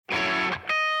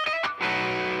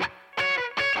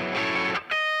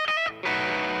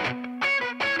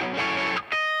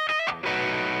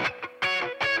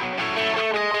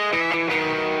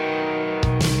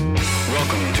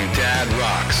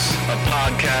a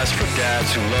podcast for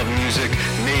dads who love music,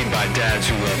 made by dads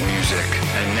who love music.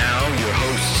 And now, your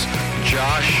hosts,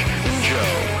 Josh and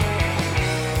Joe.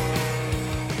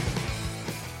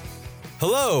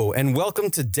 Hello, and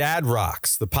welcome to Dad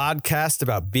Rocks, the podcast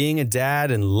about being a dad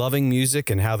and loving music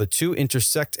and how the two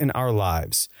intersect in our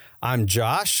lives. I'm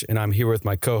Josh, and I'm here with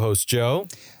my co-host, Joe.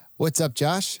 What's up,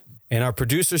 Josh? And our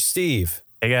producer, Steve.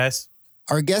 Hey, guys.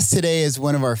 Our guest today is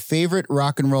one of our favorite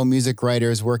rock and roll music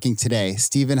writers working today,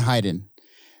 Steven Hyden.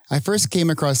 I first came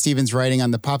across Steven's writing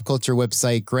on the pop culture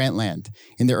website Grantland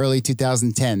in the early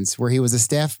 2010s, where he was a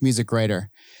staff music writer.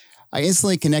 I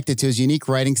instantly connected to his unique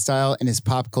writing style and his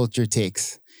pop culture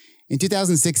takes. In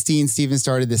 2016, Steven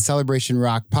started the Celebration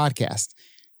Rock podcast,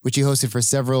 which he hosted for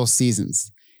several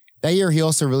seasons. That year, he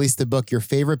also released the book Your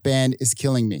Favorite Band Is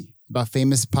Killing Me, about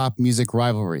famous pop music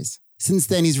rivalries. Since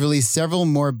then, he's released several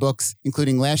more books,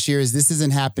 including last year's This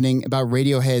Isn't Happening about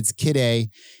Radiohead's Kid A,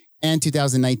 and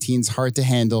 2019's Hard to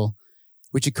Handle,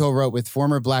 which he co-wrote with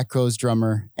former Black Crowes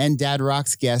drummer and Dad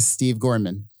Rocks guest Steve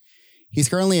Gorman. He's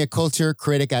currently a culture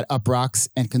critic at Uproxx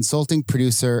and consulting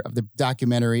producer of the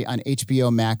documentary on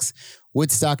HBO Max,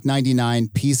 Woodstock 99,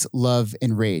 Peace, Love,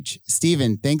 and Rage.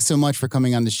 Steven, thanks so much for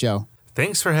coming on the show.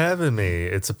 Thanks for having me.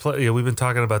 It's a pleasure. We've been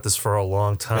talking about this for a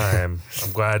long time.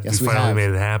 I'm glad Yes, we we finally have. made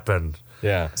it happen.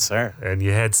 Yeah. Sir. And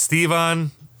you had Steve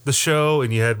on the show,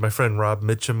 and you had my friend Rob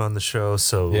Mitchum on the show,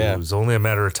 so Yeah. it was only a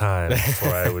matter of time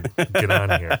before I would get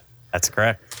on here. That's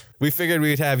correct. We figured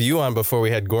we'd have you on before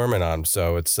we had Gorman on,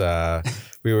 so it's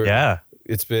it's been a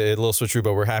little switcheroo,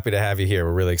 but we're happy to have you here.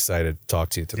 We're really excited to talk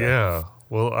to you today. Yeah.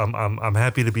 Well, I'm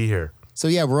happy to be here. So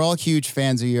yeah, we're all huge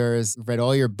fans of yours. We've read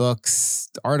all your books,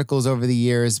 articles over the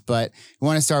years, but we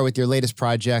want to start with your latest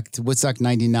project, Woodstock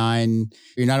 99.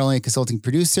 You're not only a consulting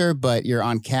producer, but you're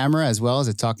on camera as well as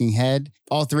a talking head.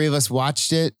 All three of us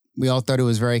watched it. We all thought it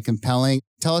was very compelling.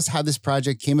 Tell us how this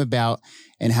project came about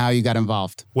and how you got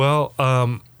involved. Well,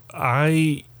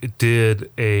 I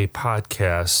did a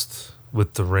podcast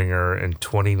with The Ringer in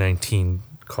 2019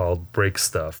 called Break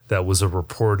Stuff. That was a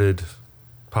reported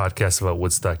podcast about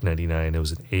Woodstock 99. It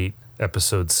was an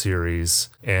 8-episode series,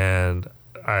 and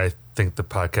I think the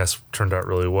podcast turned out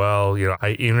really well. You know,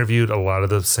 I interviewed a lot of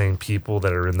the same people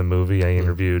that are in the movie. I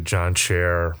interviewed John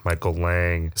Scher, Michael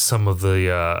Lang, some of the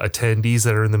attendees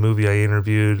that are in the movie I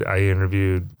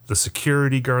interviewed the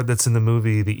security guard that's in the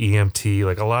movie, the EMT,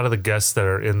 like a lot of the guests that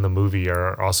are in the movie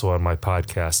are also on my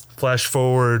podcast. Flash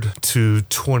forward to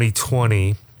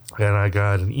 2020, and I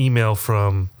got an email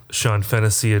from Sean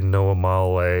Fennessy and Noah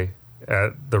Malloy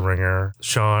at The Ringer.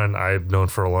 Sean, I've known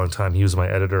for a long time. He was my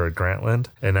editor at Grantland,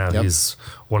 and now he's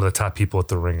one of the top people at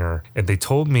The Ringer. And they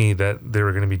told me that they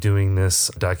were going to be doing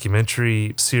this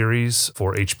documentary series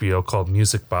for HBO called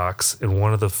Music Box, and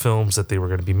one of the films that they were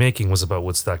going to be making was about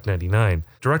Woodstock 99.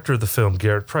 Director of the film,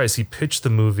 Garrett Price, he pitched the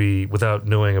movie without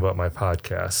knowing about my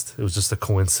podcast. It was just a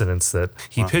coincidence that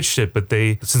he pitched it, but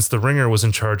since The Ringer was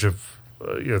in charge of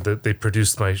they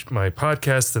produced my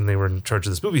podcast and they were in charge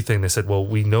of this movie thing. They said, well,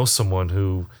 we know someone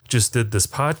who just did this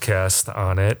podcast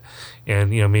on it, and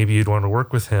maybe you'd want to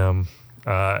work with him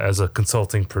as a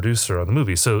consulting producer on the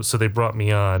movie. So they brought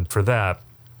me on for that.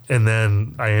 And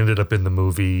then I ended up in the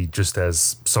movie just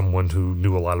as someone who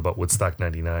knew a lot about Woodstock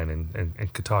 99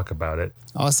 and could talk about it.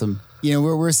 Awesome.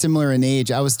 We're similar in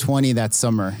age. I was 20 that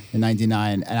summer in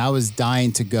 99, and I was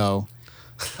dying to go.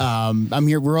 I'm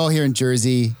here. We're all here in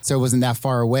Jersey, so it wasn't that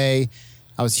far away.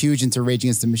 I was huge into Rage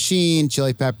Against the Machine,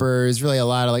 Chili Peppers, really a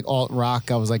lot of like alt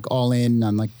rock. I was like all in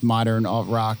on like modern alt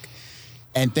rock,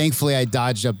 and thankfully I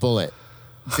dodged a bullet,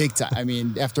 big time. I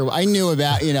mean, after I knew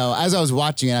about as I was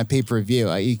watching it on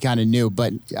pay-per-view, you kind of knew,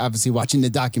 but obviously watching the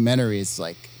documentary is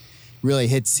like really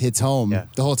hits home. Yeah.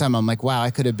 The whole time I'm like, wow, I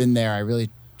could have been there. I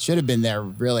really should have been there,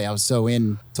 really. I was so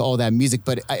into all that music.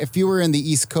 But if you were in the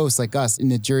East Coast like us, in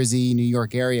the Jersey, New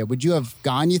York area, would you have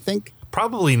gone, you think?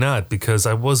 Probably not, because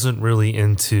I wasn't really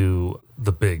into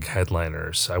the big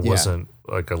headliners. I wasn't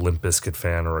like a Limp Bizkit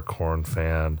fan or a Korn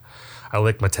fan. I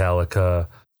like Metallica.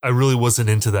 I really wasn't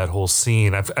into that whole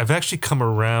scene. I've actually come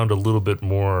around a little bit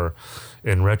more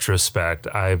in retrospect.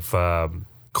 I've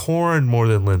Korn more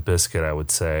than Limp Bizkit, I would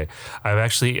say.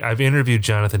 I've interviewed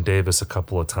Jonathan Davis a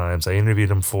couple of times. I interviewed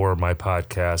him for my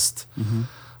podcast,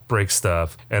 Break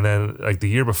Stuff. And then like the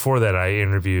year before that, I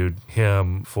interviewed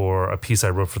him for a piece I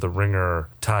wrote for The Ringer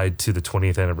tied to the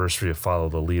 20th anniversary of Follow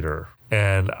the Leader.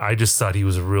 And I just thought he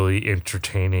was a really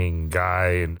entertaining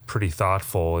guy and pretty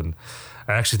thoughtful. And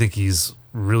I actually think he's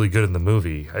really good in the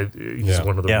movie. He's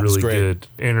one of the really good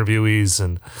interviewees,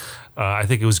 and I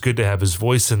think it was good to have his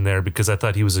voice in there because I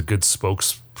thought he was a good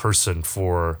spokesperson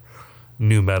for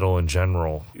nu metal in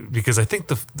general, because I think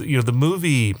the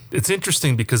movie, it's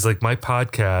interesting because like my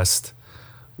podcast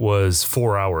was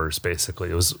 4 hours basically.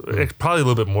 It was probably a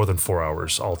little bit more than 4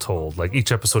 hours all told. Like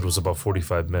each episode was about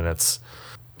 45 minutes.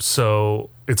 So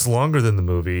it's longer than the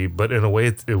movie, but in a way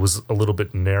it was a little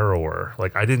bit narrower.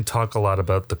 Like I didn't talk a lot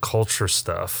about the culture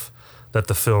stuff that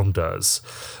the film does.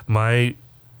 My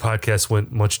podcast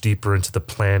went much deeper into the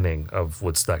planning of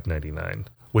Woodstock 99,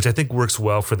 which I think works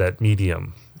well for that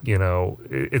medium. You know,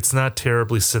 it's not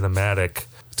terribly cinematic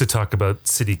to talk about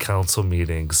city council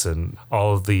meetings and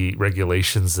all of the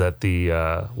regulations that the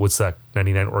Woodstock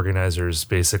 99 organizers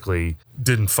basically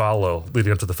didn't follow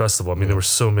leading up to the festival. I mean, there were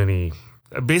so many,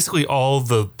 basically all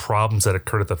the problems that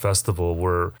occurred at the festival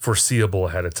were foreseeable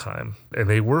ahead of time. And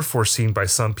they were foreseen by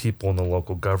some people in the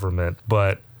local government.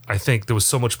 But I think there was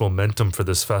so much momentum for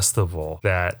this festival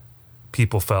that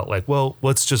people felt like, well,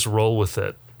 let's just roll with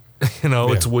it. You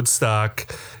know, It's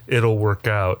Woodstock. It'll work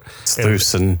out. It's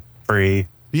loose and free.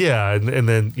 Yeah. And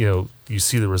then, you know, you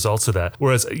see the results of that.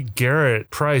 Whereas Garrett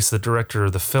Price, the director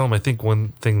of the film, I think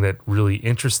one thing that really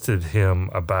interested him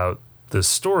about this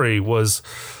story was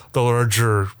the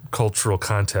larger cultural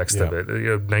context of it. You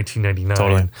know, 1999,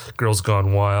 Totally. Girls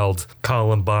Gone Wild,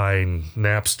 Columbine,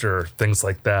 Napster, things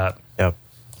like that. Yep.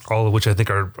 All of which I think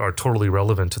are totally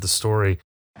relevant to the story.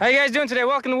 How you guys doing today?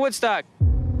 Welcome to Woodstock.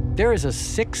 There is a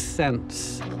sixth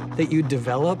sense that you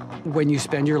develop when you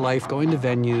spend your life going to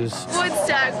venues.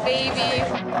 Woodstock, baby.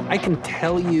 I can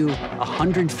tell you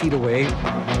 100 feet away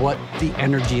what the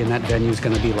energy in that venue is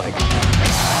going to be like.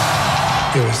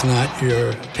 It was not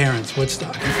your parents'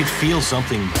 Woodstock. You could feel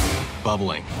something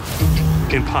bubbling.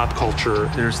 In pop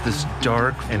culture, there's this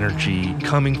dark energy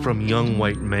coming from young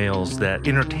white males that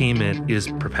entertainment is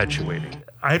perpetuating.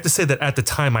 I have to say that at the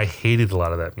time I hated a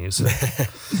lot of that music.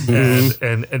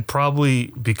 and probably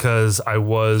because I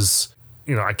was,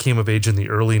 you know, I came of age in the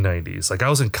early 90s. Like I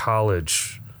was in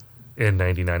college in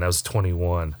 99. I was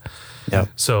 21. Yep.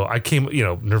 So I came, you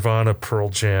know, Nirvana, Pearl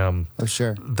Jam, Oh,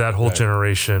 sure. that whole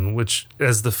generation, which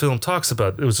as the film talks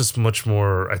about, it was just much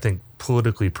more, I think,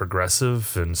 politically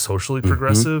progressive and socially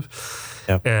progressive.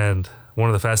 Yep. And one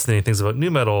of the fascinating things about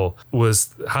nu metal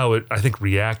was how it, I think,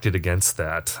 reacted against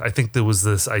that. I think there was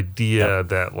this idea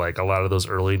that like a lot of those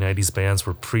early 90s bands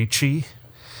were preachy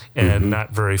and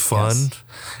not very fun. Yes.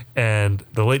 And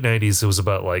the late 90s, it was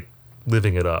about like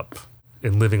living it up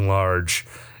and living large.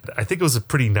 I think it was a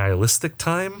pretty nihilistic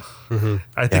time.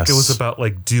 I think it was about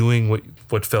like doing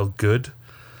what felt good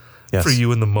for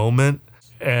you in the moment.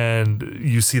 And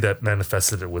you see that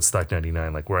manifested at Woodstock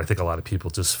 99, like where I think a lot of people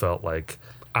just felt like,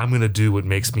 I'm going to do what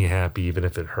makes me happy, even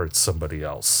if it hurts somebody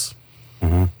else.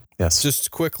 Yes.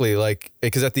 Just quickly, like,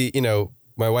 because at the, you know,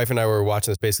 my wife and I were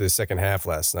watching this basically the second half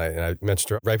last night, and I mentioned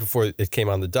to her right before it came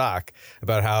on the doc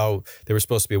about how there was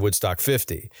supposed to be a Woodstock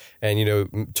 50, and you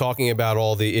know, talking about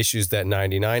all the issues that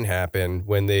 99 happened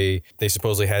when they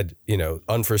supposedly had, you know,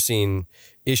 unforeseen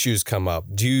issues come up.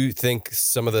 Do you think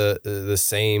some of the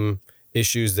same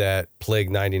issues that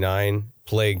plagued 99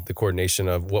 plagued the coordination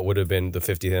of what would have been the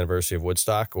 50th anniversary of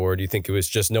Woodstock? Or do you think it was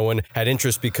just no one had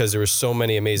interest because there were so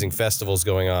many amazing festivals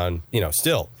going on, you know,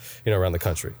 still, you know, around the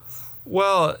country?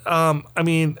 Well, I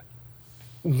mean,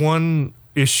 one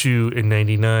issue in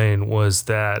 99 was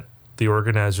that the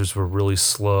organizers were really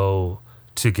slow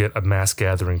to get a mass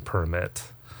gathering permit,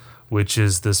 which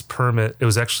is this permit. It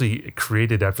was actually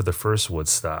created after the first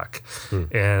Woodstock.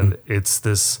 And it's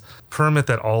this permit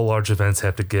that all large events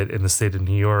have to get in the state of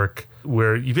New York,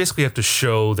 where you basically have to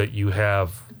show that you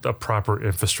have a proper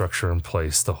infrastructure in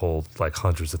place to hold like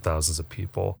hundreds of thousands of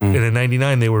people. And in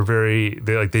 99,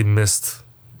 they missed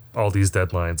all these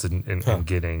deadlines in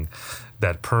getting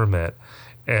that permit.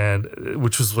 And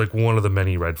which was like one of the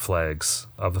many red flags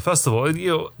of the festival. And, you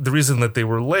know, the reason that they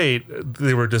were late,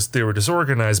 they were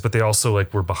disorganized, but they also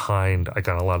like were behind like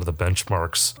on a lot of the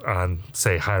benchmarks on,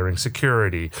 say, hiring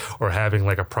security or having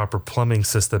like a proper plumbing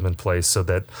system in place so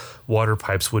that water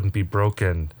pipes wouldn't be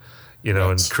broken, you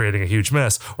know, and creating a huge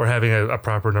mess, or having a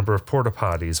proper number of porta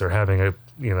potties, or having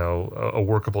a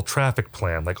workable traffic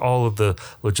plan, like all of the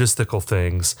logistical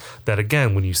things that,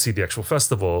 again, when you see the actual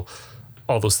festival,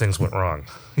 all those things went wrong,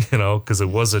 you know, because it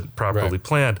wasn't properly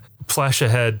planned. Flash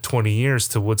ahead 20 years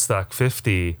to Woodstock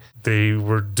 50, they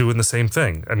were doing the same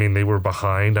thing. I mean, they were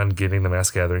behind on getting the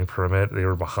mass gathering permit. They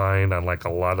were behind on like a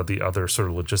lot of the other sort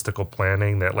of logistical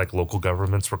planning that like local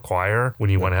governments require when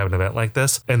you want to have an event like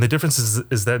this. And the difference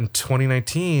is that in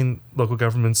 2019, local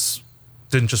governments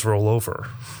didn't just roll over,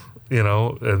 you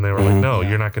know, and they were like, no,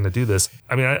 you're not going to do this.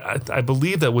 I mean, I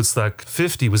believe that Woodstock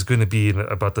 50 was going to be in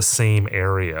about the same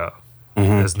area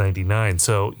as 99.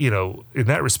 So, in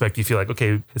that respect, you feel like,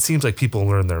 okay, it seems like people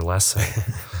learned their lesson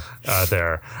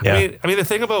there. Yeah. I mean, the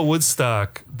thing about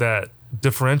Woodstock that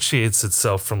differentiates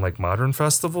itself from like modern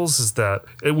festivals is that,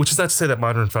 which is not to say that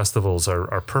modern festivals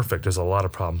are perfect. There's a lot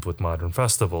of problems with modern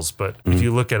festivals, but if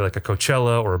you look at like a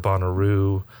Coachella or a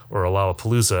Bonnaroo or a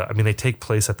Lollapalooza, I mean, they take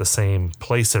place at the same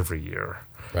place every year,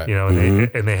 Right.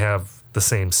 And they have the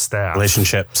same staff,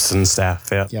 Relationships and staff.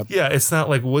 Yeah. Yep. yeah, it's not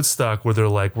like Woodstock where they're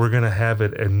like, we're going to have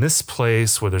it in this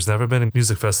place where there's never been a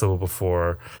music festival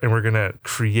before, and we're going to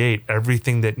create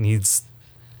everything that needs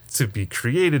to be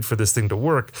created for this thing to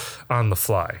work on the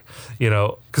fly.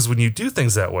 Because when you do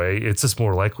things that way, it's just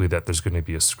more likely that there's going to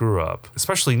be a screw up.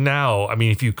 Especially now, I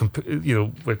mean, if you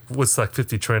like Woodstock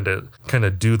 50 trying to kind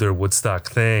of do their Woodstock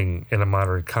thing in a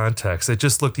modern context, it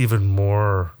just looked even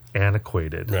more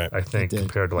antiquated, Right. I think,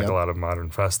 compared to like a lot of modern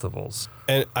festivals.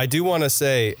 And I do want to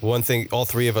say one thing all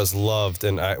three of us loved,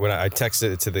 and when I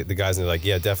texted it to the guys, and they're like,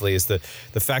 yeah, definitely, is the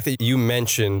fact that you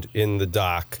mentioned in the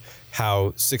doc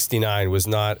how 69 was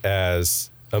not as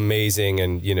amazing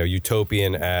and,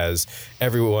 utopian as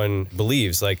everyone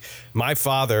believes. Like, my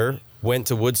father went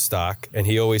to Woodstock, and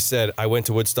he always said, I went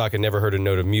to Woodstock and never heard a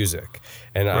note of music.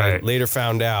 And I later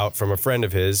found out from a friend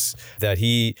of his that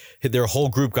their whole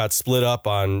group got split up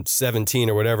on 17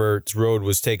 or whatever road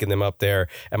was taking them up there.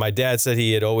 And my dad said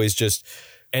he had always just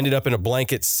ended up in a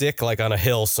blanket sick, like on a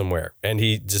hill somewhere, and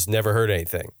he just never heard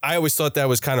anything. I always thought that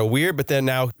was kind of weird, but then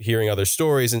now hearing other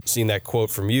stories and seeing that quote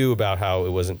from you about how it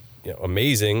wasn't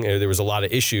amazing, there was a lot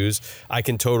of issues, I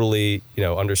can totally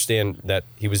understand that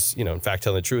he was in fact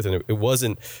telling the truth, and it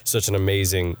wasn't such an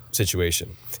amazing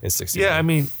situation in 69. Yeah, I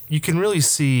mean, you can really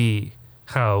see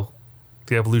how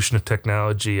the evolution of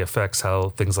technology affects how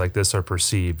things like this are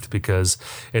perceived, because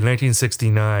in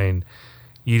 1969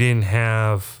 you didn't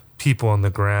have people on the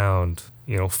ground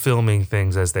filming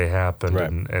things as they happened.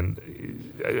 Right.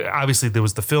 And obviously there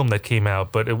was the film that came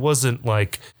out, but it wasn't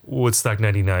like Woodstock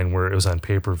 99 where it was on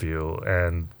pay-per-view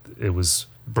and it was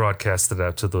broadcasted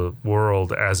out to the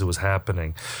world as it was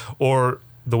happening. Or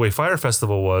the way Fire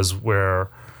Festival was, where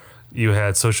you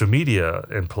had social media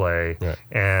in play,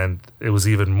 and it was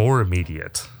even more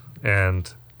immediate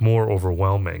and more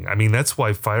overwhelming. I mean, that's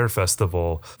why Fire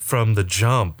Festival from the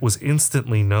jump was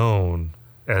instantly known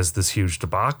as this huge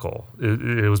debacle.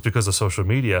 It was because of social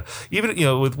media. Even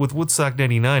with Woodstock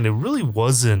 99, it really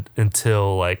wasn't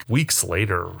until like weeks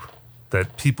later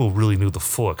that people really knew the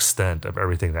full extent of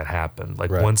everything that happened.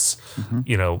 Like once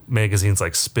magazines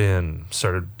like Spin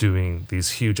started doing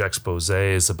these huge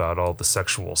exposés about all the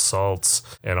sexual assaults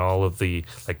and all of the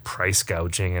like price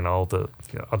gouging and all the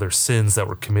other sins that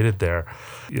were committed there,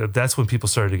 that's when people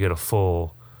started to get a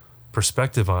full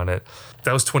perspective on it.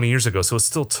 That was 20 years ago, so it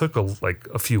still took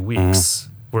a few weeks.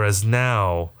 Whereas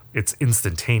now it's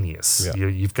instantaneous. Yeah.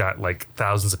 You've got like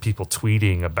thousands of people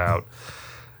tweeting about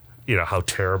how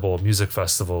terrible a music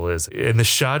festival is, and the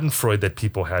Schadenfreude that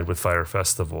people had with Fire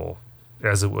Festival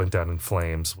as it went down in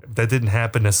flames. That didn't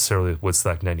happen necessarily with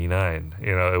Woodstock 99.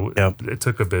 It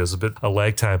took a bit. It was a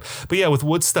lag time. But yeah, with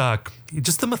Woodstock,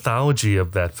 just the mythology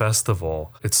of that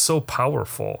festival, it's so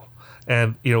powerful.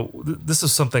 And, this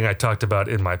is something I talked about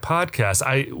in my podcast.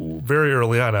 Very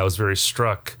early on, I was very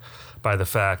struck by the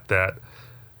fact that,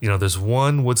 there's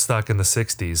one Woodstock in the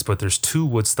 60s, but there's two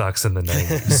Woodstocks in the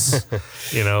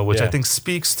 90s, which I think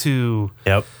speaks to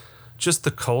just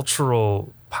the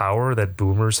cultural power that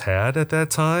boomers had at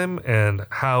that time and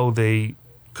how they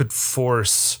could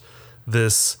force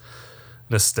this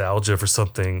nostalgia for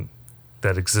something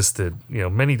that existed,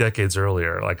 many decades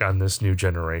earlier, like on this new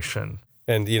generation.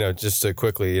 And, just to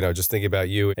quickly, just thinking about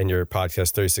you and your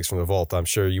podcast, 36 from the Vault, I'm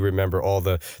sure you remember all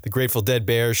the Grateful Dead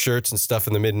Bears shirts and stuff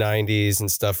in the mid-90s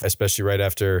and stuff, especially right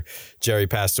after Jerry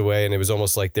passed away. And it was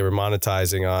almost like they were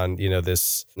monetizing on,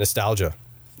 this nostalgia.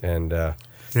 And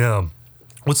yeah.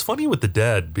 What's funny with the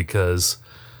Dead, because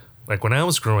like when I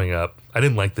was growing up, I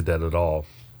didn't like the Dead at all,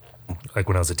 like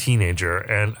when I was a teenager.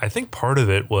 And I think part of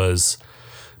it was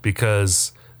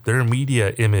because their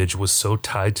media image was so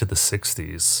tied to the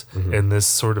 60s and this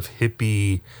sort of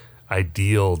hippie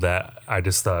ideal that I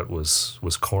just thought was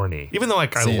corny. Even though I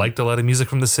liked a lot of music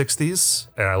from the 60s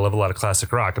and I love a lot of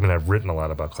classic rock. I mean, I've written a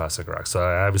lot about classic rock, so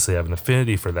I obviously have an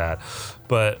affinity for that.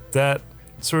 But that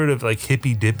sort of like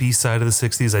hippie dippy side of the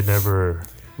 60s I never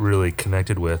really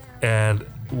connected with. And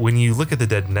when you look at the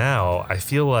Dead now, I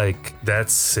feel like that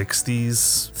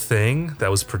 60s thing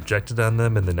that was projected on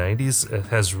them in the 90s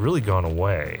has really gone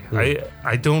away.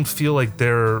 I don't feel like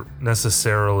they're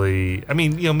necessarily, I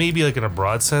mean, maybe like in a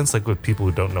broad sense, like with people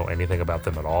who don't know anything about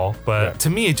them at all. But to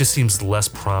me, it just seems less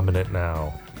prominent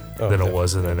now. than it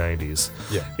was in the 90s.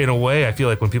 Yeah. In a way, I feel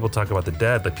like when people talk about the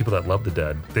Dead, like people that love the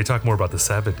Dead, they talk more about the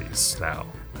 70s now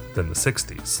than the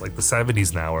 60s. Like the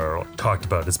 70s now are talked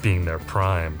about as being their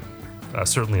prime,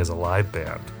 certainly as a live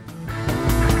band.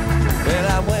 Well,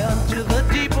 I went to the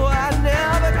depot, I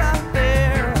never got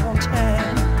there on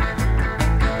time.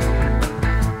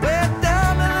 Went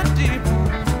down to the depot,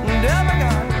 never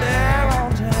got there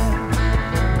on time.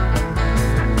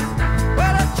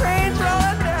 Well, the train's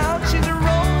rolling down, she's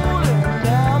rolling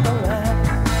down the line.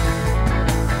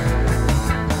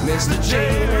 Mr.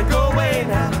 Jailer, go away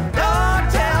now, don't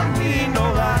tell me no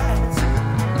lies.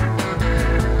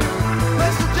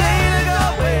 Mr. Jailer, go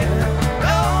away now.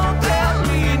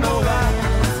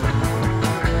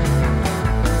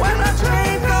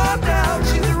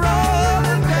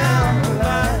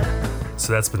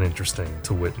 So that's been interesting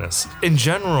to witness. In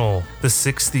general, the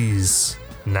 60s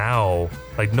now,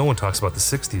 like no one talks about the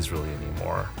 60s really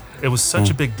anymore. It was such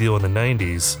a big deal in the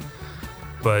 90s,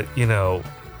 but you know,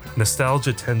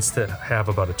 nostalgia tends to have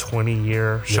about a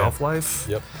 20-year shelf life.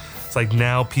 Yep. It's like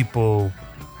now people,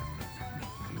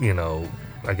 you know,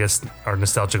 I guess are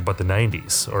nostalgic about the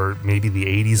 90s or maybe the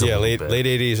 80s a little bit. Late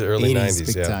 80s, early 80s,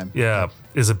 90s. big time. Yeah,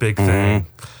 is a big thing.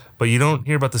 But you don't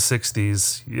hear about the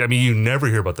 60s. I mean, you never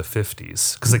hear about the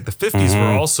 50s. Because, like, the 50s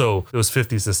were also, it was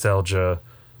 50s nostalgia,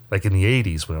 like, in the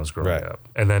 80s when I was growing up.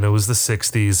 And then it was the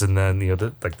 60s, and then, you know, the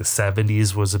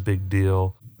 70s was a big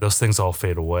deal. Those things all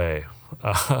fade away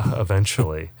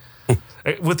eventually.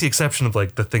 With the exception of,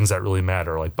 like, the things that really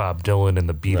matter, like Bob Dylan and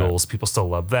the Beatles. People still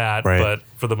love that. Right. But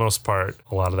for the most part,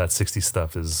 a lot of that 60s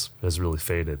stuff has really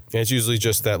faded. And it's usually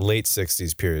just that late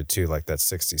 60s period, too, like that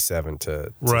 67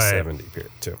 to 70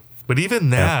 period, too. But even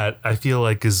that, I feel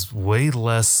like, is way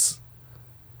less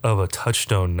of a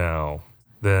touchstone now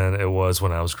than it was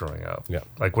when I was growing up. Yeah.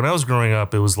 Like when I was growing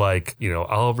up, it was like, you know,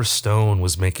 Oliver Stone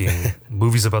was making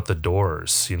movies about the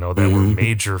Doors, you know, that were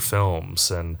major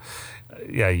films. And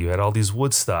yeah, you had all these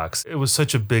Woodstocks. It was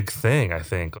such a big thing, I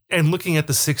think. And looking at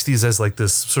the 60s as like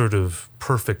this sort of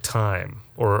perfect time,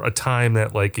 or a time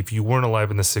that, like, if you weren't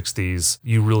alive in the 60s,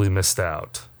 you really missed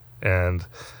out. And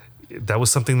that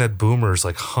was something that boomers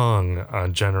like hung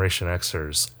on Generation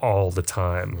Xers all the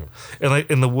time. And like,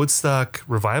 and the Woodstock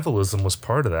revivalism was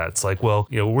part of that. It's like, well,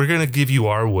 you know, we're going to give you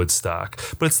our Woodstock,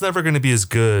 but it's never going to be as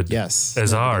good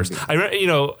as ours.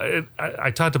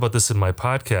 I talked about this in my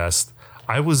podcast.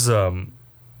 I was, the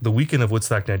weekend of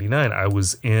Woodstock 99, I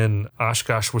was in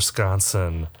Oshkosh,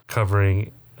 Wisconsin,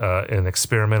 covering an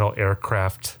experimental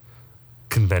aircraft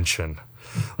convention.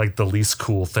 Like the least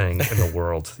cool thing in the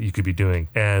world you could be doing.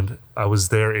 And I was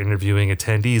there interviewing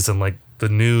attendees, and like the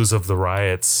news of the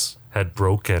riots had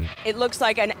broken. It looks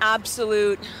like an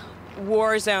absolute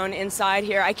war zone inside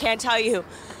here. I can't tell you.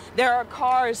 There are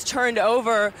cars turned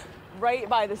over right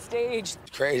by the stage.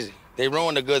 It's crazy. They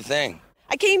ruined a good thing.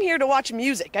 I came here to watch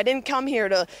music. I didn't come here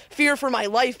to fear for my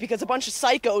life because a bunch of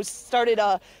psychos started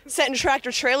setting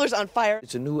tractor trailers on fire.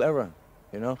 It's a new era,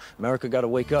 you know? America got to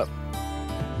wake up.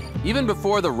 Even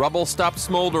before the rubble stopped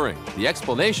smoldering, the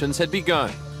explanations had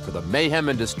begun for the mayhem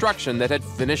and destruction that had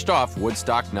finished off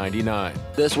Woodstock 99.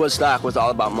 This Woodstock was all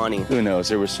about money. Who knows?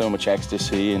 There was so much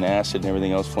ecstasy and acid and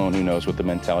everything else flowing. Who knows what the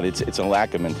mentality? It's a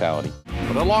lack of mentality.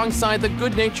 But alongside the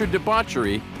good-natured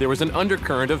debauchery, there was an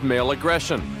undercurrent of male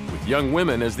aggression, with young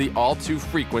women as the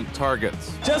all-too-frequent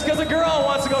targets. Just because a girl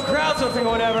wants to go crowd surfing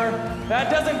or whatever, that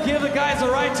doesn't give the guys the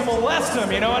right to molest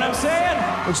them, you know what I'm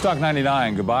saying? Woodstock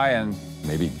 99, goodbye and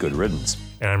maybe good riddance.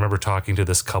 And I remember talking to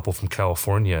this couple from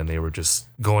California, and they were just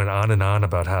going on and on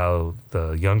about how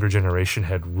the younger generation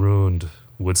had ruined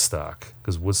Woodstock,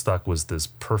 because Woodstock was this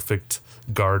perfect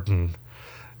garden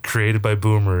created by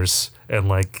boomers, and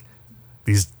like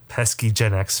these pesky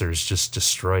Gen Xers just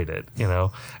destroyed it, you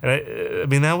know? And I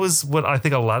mean, that was what I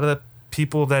think a lot of the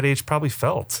people of that age probably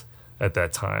felt at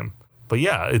that time. But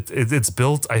yeah, it's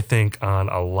built, I think, on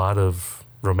a lot of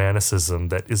romanticism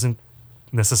that isn't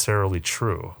necessarily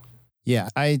true. Yeah,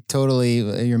 I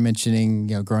totally, you're mentioning,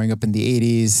 you know, growing up in the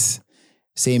 80s,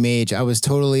 same age. I was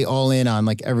totally all in on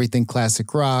like everything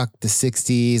classic rock, the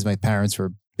 60s. My parents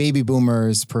were baby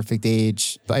boomers, perfect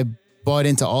age. I bought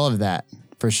into all of that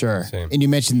for sure. Same. And you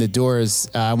mentioned the Doors.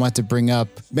 I want to bring up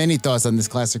many thoughts on this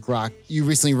classic rock. You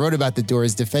recently wrote about the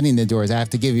Doors, defending the Doors. I have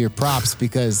to give you your props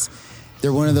because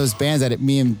they're one of those bands that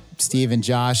me and Steve and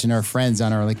Josh and our friends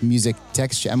on our like music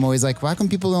text chat, I'm always like, why come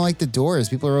people don't like the Doors?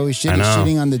 People are always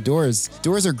shitting on the Doors.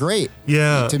 Doors are great.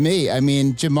 Yeah. To me. I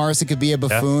mean, Jim Morrison could be a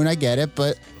buffoon. I get it.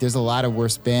 But there's a lot of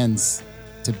worse bands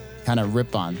to kind of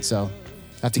rip on. So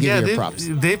I have to give you your props.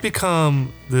 They've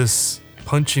become this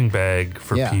punching bag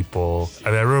for people.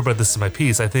 I mean, I wrote about this in my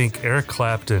piece. I think Eric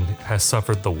Clapton has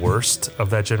suffered the worst of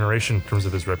that generation in terms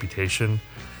of his reputation,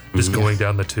 just going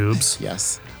down the tubes.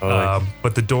 Yes.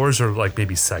 But the Doors are like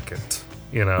maybe second,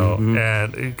 you know,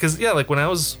 and because like when I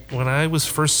was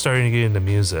first starting to get into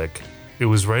music, it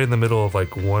was right in the middle of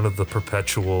like one of the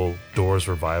perpetual Doors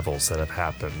revivals that have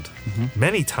happened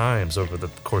many times over the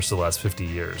course of the last 50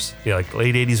 years. Yeah, like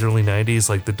late 80s, early 90s,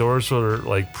 like the Doors were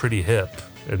like pretty hip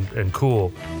and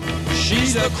cool.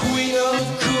 She's the queen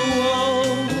of cool,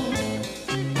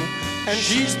 and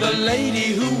she's the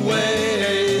lady who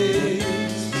waits.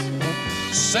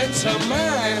 Sets her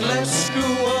mind, let's screw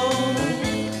on.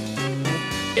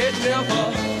 It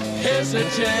never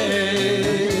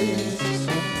hesitates.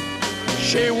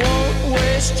 She won't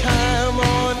waste time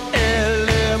on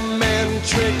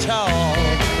elementary talk.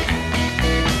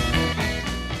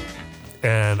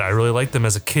 And I really liked them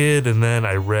as a kid, and then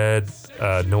I read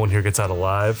No One Here Gets Out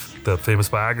Alive, the famous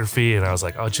biography, and I was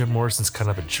like, oh, Jim Morrison's kind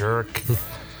of a jerk.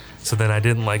 So then I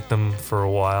didn't like them for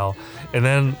a while. And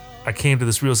then I came to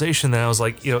this realization that I was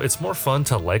like, you know, it's more fun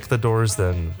to like the Doors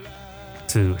than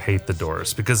to hate the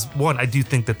Doors. Because one, I do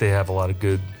think that they have a lot of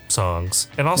good songs.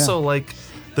 And also like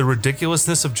the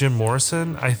ridiculousness of Jim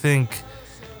Morrison, I think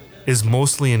is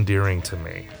mostly endearing to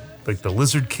me. Like the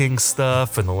Lizard King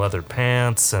stuff and the leather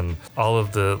pants and all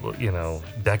of the, you know,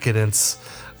 decadence.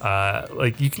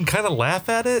 Like you can kind of laugh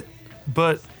at it,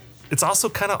 but it's also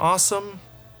kind of awesome.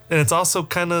 And it's also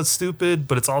kind of stupid,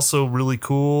 but it's also really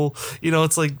cool. You know,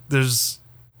 it's like there's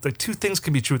like two things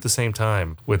can be true at the same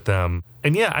time with them.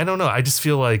 And yeah, I don't know. I just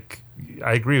feel like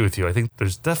I agree with you. I think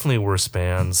there's definitely worse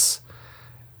bands,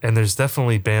 and there's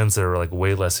definitely bands that are like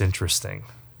way less interesting,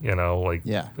 you know, like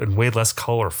and way less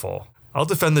colorful. I'll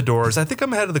defend the Doors. I think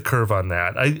I'm ahead of the curve on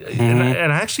that.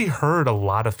 And I actually heard a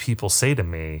lot of people say to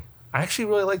me, I actually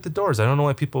really like the Doors. I don't know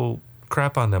why people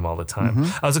crap on them all the time.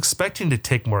 I was expecting to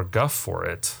take more guff for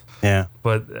it. Yeah.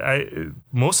 But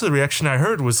most of the reaction I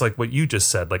heard was like what you just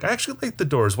said. Like, I actually like the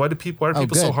Doors. Why are people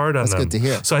so hard on them? That's good to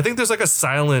hear. So I think there's like a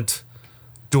silent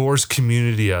Doors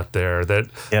community out there that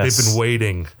they've been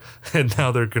waiting, and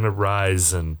now they're going to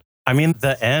rise. And I mean,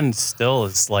 The End still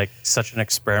is like such an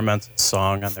experimental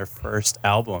song on their first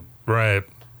album. Right.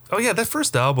 Oh yeah, that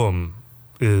first album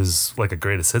is like a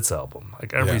greatest hits album.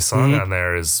 Like every song on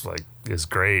there is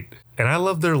great. And I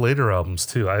love their later albums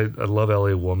too. I love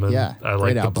LA Woman. Yeah, I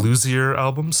like the bluesier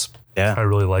albums. Yeah. I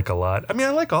really like a lot. I mean,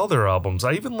 I like all their albums.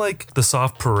 I even like The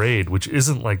Soft Parade, which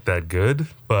isn't like that good,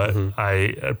 but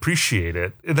I appreciate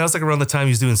it. And that was like around the time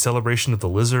he was doing Celebration of the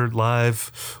Lizard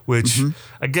live, which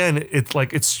again,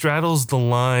 it straddles the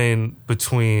line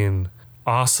between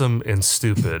awesome and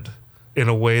stupid in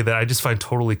a way that I just find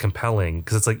totally compelling,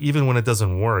 because it's like even when it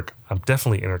doesn't work, I'm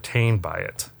definitely entertained by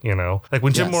it, you know? Like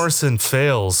when Jim Morrison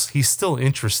fails, he's still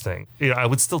interesting. You know, I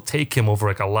would still take him over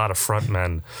like a lot of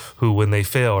frontmen who, when they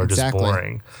fail, are just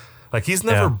boring. Like he's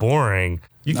never boring.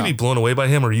 You can be blown away by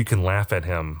him or you can laugh at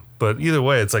him. But either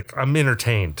way, it's like I'm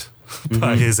entertained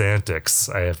by his antics,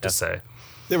 I have to say.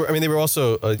 They were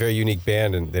also a very unique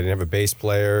band, and they didn't have a bass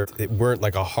player. They weren't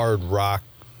like a hard rock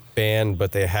band,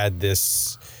 but they had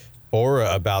this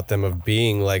aura about them of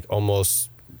being like almost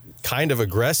kind of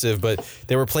aggressive, but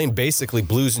they were playing basically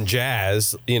blues and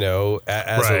jazz, you know,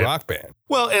 as a rock band.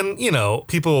 Well, and, you know,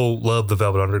 people love the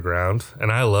Velvet Underground, and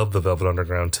I love the Velvet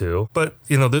Underground too. But,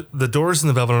 you know, the Doors and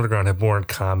the Velvet Underground have more in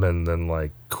common than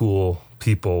like cool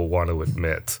people want to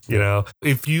admit. You know,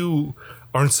 if you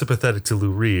aren't sympathetic to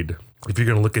Lou Reed, if you're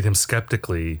going to look at him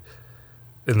skeptically,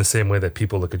 in the same way that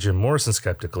people look at Jim Morrison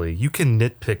skeptically, you can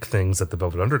nitpick things that the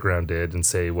Velvet Underground did and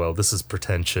say, well, this is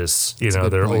pretentious. You know,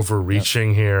 they're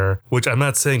overreaching here, which I'm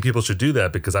not saying people should do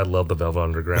that, because I love the Velvet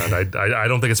Underground. I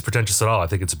don't think it's pretentious at all. I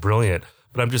think it's brilliant.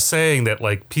 But I'm just saying that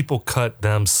like people cut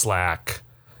them slack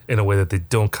in a way that they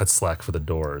don't cut slack for the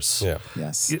Doors. Yeah.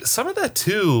 Yes. Some of that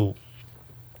too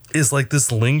is like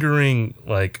this lingering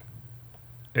like,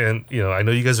 and you know, I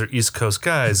know you guys are East Coast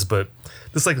guys, but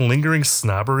this like lingering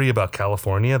snobbery about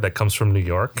California that comes from New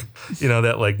York, you know,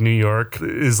 that like New York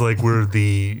is like where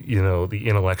the, you know, the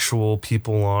intellectual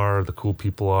people are, the cool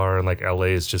people are, and like LA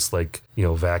is just like, you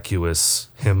know, vacuous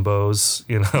himbos,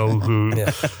 you know, who,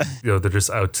 you know, they're just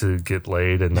out to get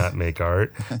laid and not make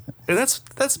art. And that's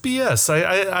BS.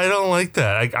 I don't like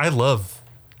that. I love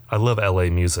LA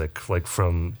music, like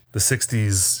from the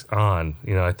 60s on,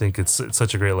 you know. I think it's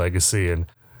such a great legacy. And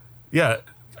yeah,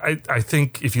 I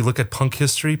think if you look at punk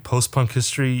history, post-punk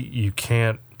history, you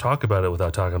can't talk about it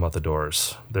without talking about the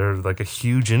Doors. They're like a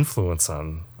huge influence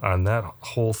on that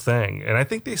whole thing. And I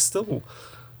think they still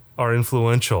are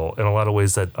influential in a lot of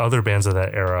ways that other bands of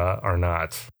that era are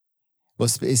not. Well,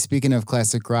 speaking of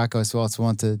classic rock, I also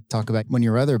want to talk about one of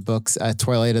your other books,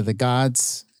 Twilight of the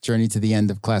Gods, Journey to the End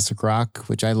of Classic Rock,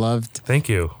 which I loved. Thank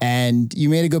you. And you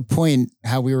made a good point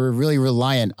how we were really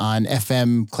reliant on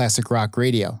FM classic rock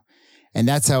radio. And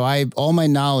that's how all my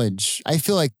knowledge, I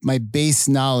feel like my base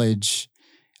knowledge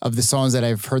of the songs that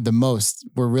I've heard the most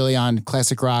were really on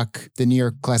classic rock, the New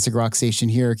York classic rock station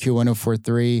here,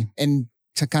 Q1043. And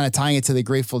to kind of tying it to the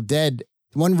Grateful Dead,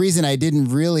 one reason I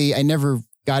never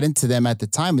got into them at the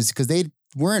time was because they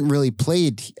weren't really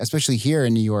played, especially here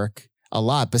in New York, a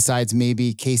lot, besides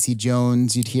maybe Casey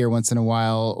Jones you'd hear once in a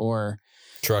while, or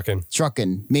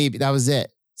Truckin', maybe that was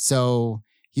it. So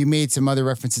you made some other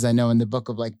references, I know, in the book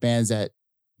of like bands that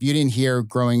you didn't hear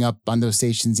growing up on those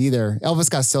stations either.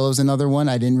 Elvis Costello's another one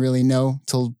I didn't really know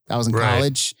till I was in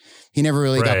college. He never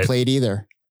really got played either.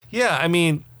 Yeah, I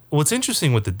mean, what's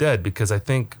interesting with the Dead, because I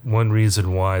think one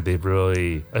reason why they've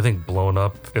really, blown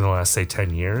up in the last, say,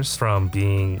 10 years from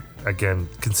being, again,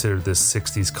 considered this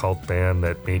 60s cult band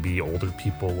that maybe older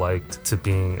people liked to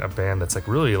being a band that's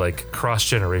really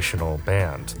cross-generational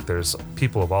band. There's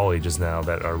people of all ages now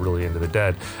that are really into the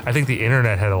Dead. I think the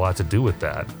internet had a lot to do with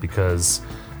that because,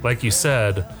 like you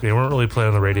said, they weren't really playing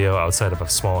on the radio outside of a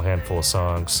small handful of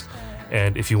songs.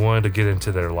 And if you wanted to get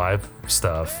into their live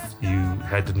stuff, you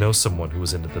had to know someone who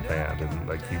was into the band,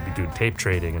 and you'd be doing tape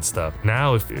trading and stuff.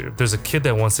 Now, if there's a kid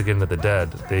that wants to get into the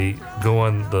Dead, they go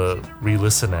on the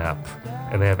Re-Listen app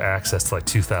and they have access to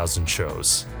 2,000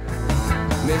 shows.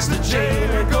 Mr.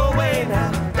 J, go away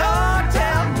now. Don't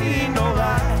tell me no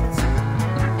lies.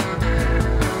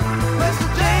 Mr.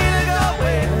 J, go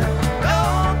away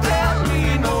now. Don't tell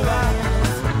me no lies.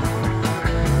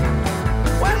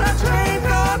 When the train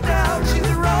goes down,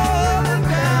 she's rolling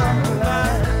down the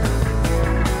line.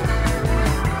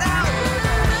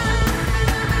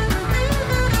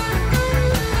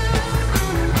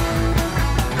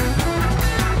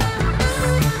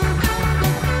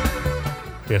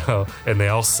 And they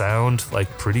all sound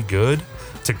pretty good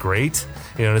to great.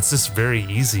 And it's just very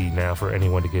easy now for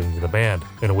anyone to get into the band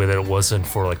in a way that it wasn't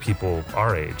for people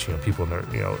our age, people in their,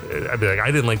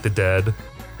 I didn't like the Dead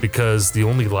because the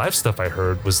only live stuff I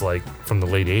heard was from the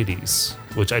late 80s,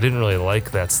 which I didn't really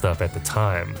like that stuff at the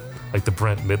time. The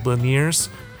Brent Midland years,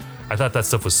 I thought that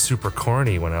stuff was super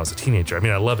corny when I was a teenager.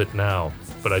 I love it now,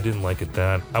 but I didn't like it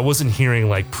then. I wasn't hearing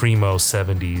primo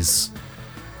 70s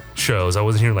shows. I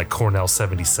wasn't hearing Cornell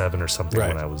 77 or something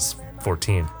when I was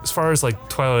 14. As far as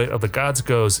Twilight of the Gods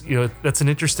goes, that's an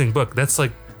interesting book. That's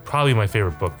probably my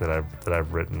favorite book that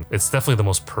I've written. It's definitely the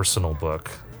most personal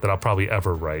book that I'll probably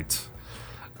ever write.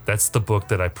 That's the book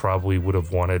that I probably would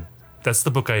have wanted. That's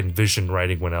the book I envisioned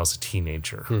writing when I was a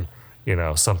teenager.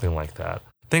 Something like that.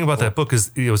 The thing about that book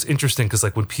is it was interesting because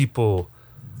when people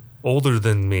older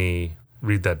than me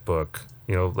read that book,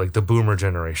 the boomer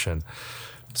generation,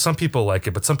 some people like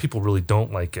it, but some people really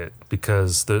don't like it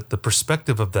because the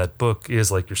perspective of that book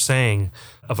is, like you're saying,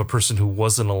 of a person who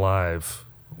wasn't alive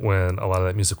when a lot of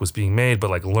that music was being made, but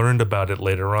learned about it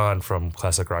later on from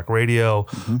classic rock radio,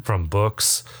 from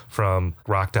books, from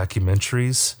rock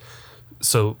documentaries.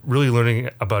 So really learning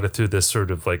about it through this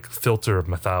sort of filter of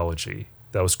mythology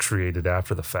that was created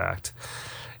after the fact.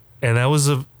 And that was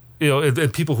and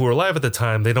people who were alive at the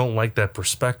time, they don't like that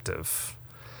perspective.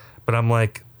 But I'm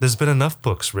there's been enough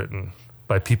books written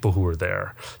by people who were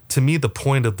there. To me, the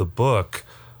point of the book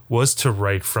was to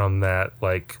write from that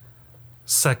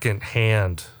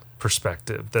second-hand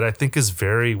perspective that I think is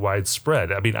very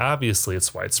widespread. Obviously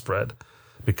it's widespread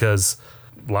because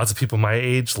lots of people my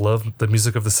age love the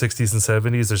music of the 60s and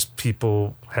 70s. There's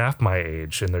people half my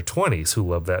age in their 20s who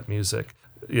love that music.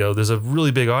 There's a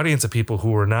really big audience of people who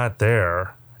were not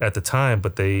there at the time,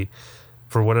 but they,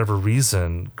 for whatever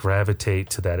reason, gravitate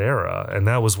to that era. And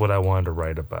that was what I wanted to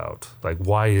write about.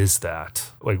 Why is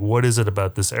that? What is it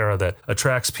about this era that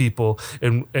attracts people?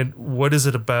 And what is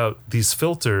it about these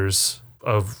filters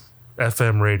of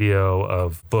FM radio,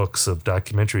 of books, of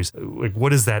documentaries? What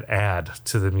does that add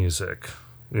to the music?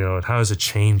 And how does it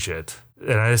change it?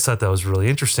 And I just thought that was really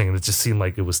interesting. And it just seemed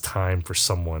like it was time for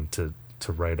someone to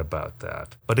write about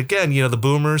that. But again, the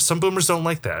boomers, some boomers don't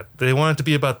like that. They want it to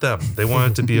be about them. They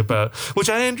want it to be about, which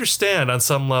I understand on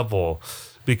some level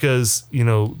because,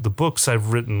 the books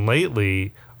I've written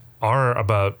lately are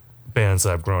about bands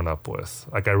that I've grown up with.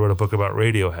 I wrote a book about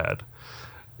Radiohead.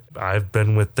 I've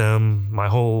been with them my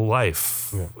whole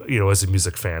life, as a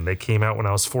music fan. They came out when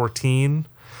I was 14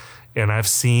 and I've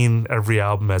seen every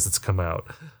album as it's come out.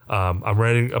 I'm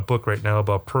writing a book right now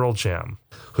about Pearl Jam,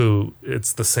 who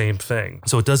it's the same thing.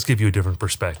 So it does give you a different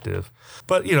perspective.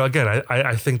 But, again,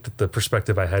 I think that the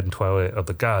perspective I had in Twilight of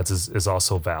the Gods is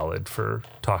also valid for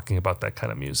talking about that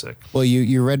kind of music. Well,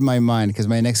 you read my mind, because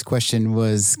my next question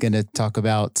was going to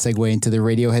segue into the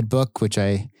Radiohead book, which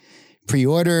I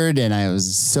pre-ordered, and I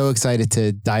was so excited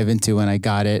to dive into when I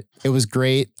got it. It was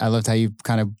great. I loved how you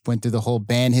kind of went through the whole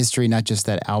band history, not just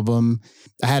that album.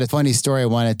 I had a funny story I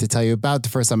wanted to tell you about the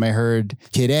first time I heard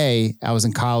Kid A. I was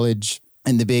in college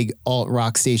in the big alt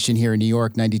rock station here in New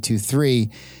York,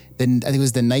 92.3. Then I think it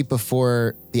was the night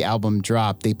before the album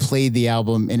dropped. They played the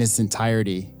album in its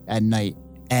entirety at night.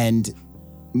 And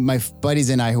my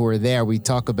buddies and I who were there, we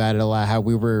talk about it a lot, how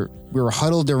we were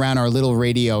huddled around our little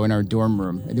radio in our dorm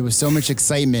room. And there was so much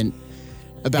excitement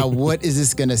about what is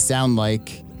this going to sound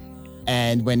like.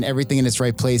 And when everything in its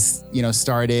right place,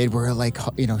 started, we're like,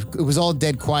 it was all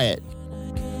dead quiet.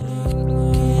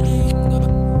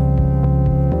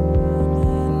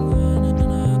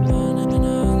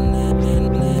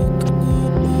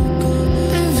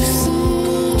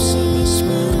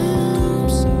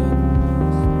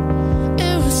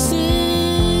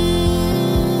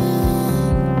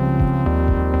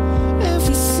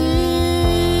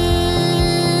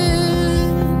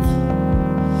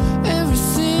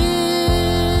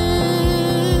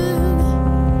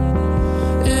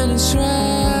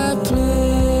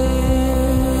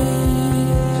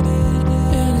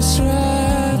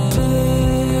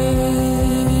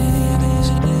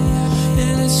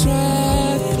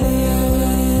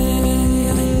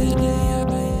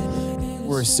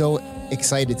 So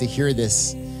excited to hear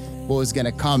this, what was going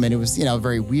to come. And it was,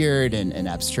 very weird and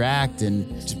abstract, and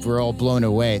just, we're all blown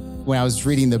away. When I was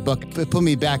reading the book, it put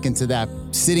me back into that,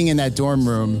 sitting in that dorm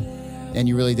room, and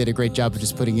you really did a great job of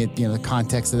just putting it, the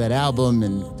context of that album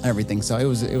and everything. So it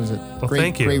was a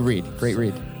great read.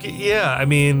 Yeah,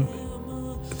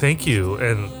 thank you.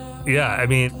 And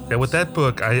with that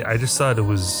book, I just thought it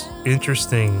was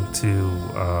interesting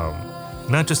to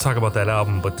not just talk about that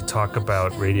album, but to talk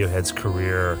about Radiohead's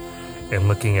career and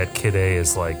looking at Kid A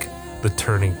as like the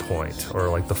turning point or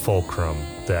like the fulcrum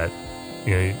that,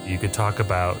 you could talk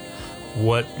about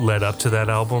what led up to that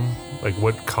album, like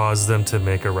what caused them to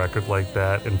make a record like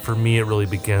that. And for me, it really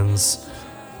begins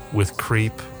with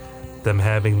Creep, them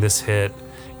having this hit.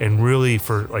 And really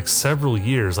for like several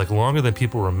years, like longer than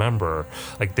people remember,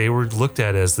 like they were looked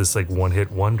at as this like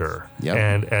one-hit wonder. Yep.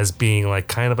 And as being like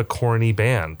kind of a corny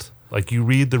band. Like you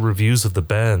read the reviews of the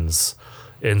Bends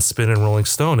in Spin and Rolling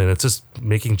Stone, and it's just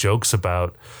making jokes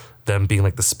about them being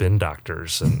like the Spin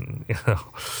Doctors and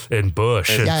and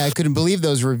Bush. Yeah, I couldn't believe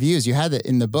those reviews. You had it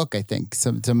in the book, I think.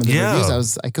 Some of the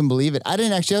reviews, I couldn't believe it. I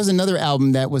didn't actually. That was another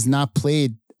album that was not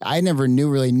played. I never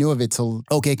really knew of it till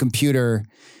OK Computer,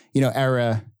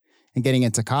 era. And getting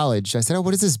into college, I said, "Oh,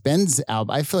 what is this Ben's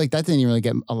album?" I feel like that didn't really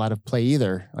get a lot of play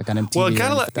either, like on MTV. Well, it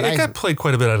got played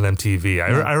quite a bit on MTV. Yeah.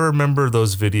 I remember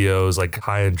those videos, like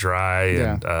High and Dry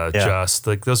and Just,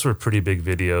 like those were pretty big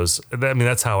videos.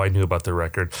 That's how I knew about the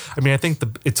record. I think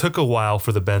it took a while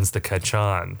for the Bends to catch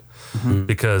on,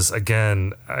 because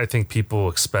again, I think people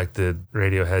expected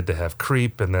Radiohead to have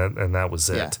Creep, and that was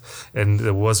it, and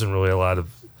there wasn't really a lot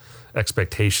of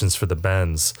expectations for the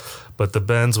Bends. But the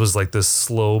Bends was like this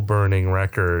slow burning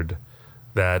record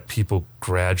that people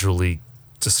gradually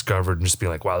discovered and just be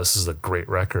like, wow, this is a great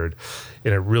record.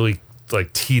 And it really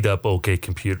like teed up OK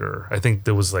Computer. I think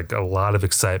there was like a lot of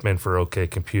excitement for OK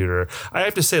Computer. I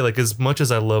have to say, like, as much as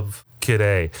I love Kid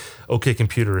A, OK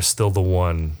Computer is still the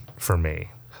one for me.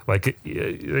 Like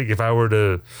if I were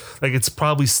to, like, it's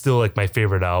probably still like my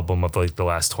favorite album of like the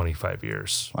last 25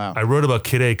 years. Wow. I wrote about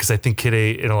Kid A because I think Kid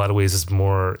A in a lot of ways is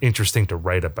more interesting to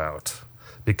write about,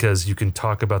 because you can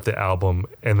talk about the album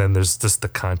and then there's just the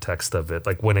context of it.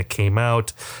 Like when it came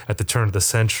out at the turn of the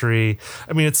century.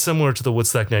 It's similar to the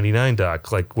Woodstock 99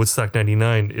 doc. Like Woodstock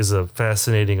 99 is a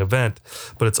fascinating event,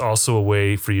 but it's also a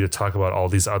way for you to talk about all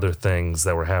these other things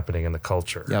that were happening in the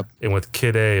culture. Yep. And with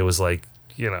Kid A, it was like,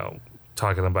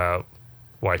 talking about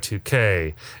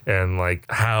Y2K and like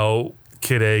how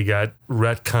Kid A got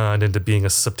retconned into being a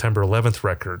September 11th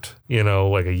record,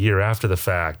 like a year after the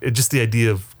fact. It just the idea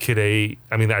of Kid A,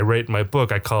 I write in my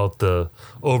book, I call it the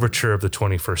overture of the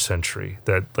 21st century.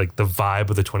 That like the vibe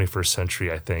of the 21st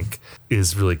century, I think,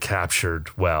 is really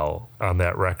captured well on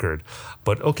that record.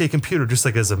 But OK Computer, just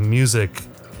like as a music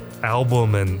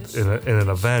album and in an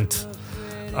event,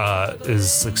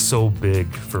 is like so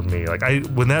big for me. Like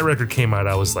when that record came out,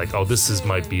 I was like, oh, this is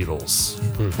my Beatles.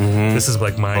 Mm-hmm. This is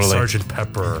like my Sgt.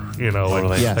 Pepper, you know,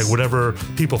 like whatever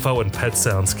people felt when Pet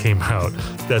Sounds came out.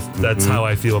 That's how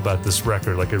I feel about this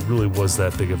record. Like it really was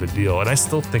that big of a deal. And I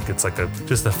still think it's like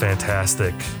just a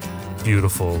fantastic,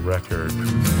 beautiful record.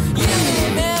 You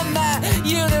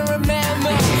don't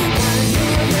remember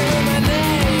my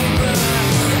name.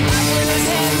 I feel his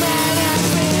head, man, I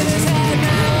feel his head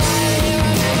now. You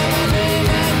remember my name,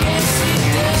 I guess you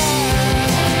do.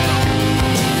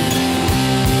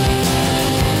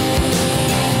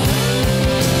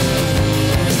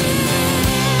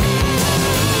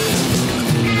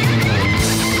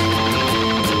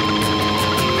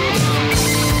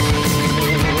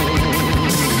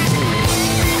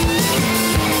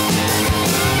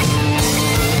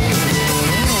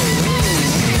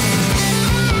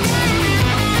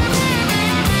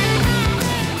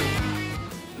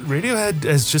 Radiohead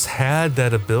has just had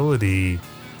that ability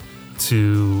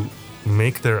to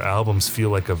make their albums feel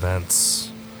like events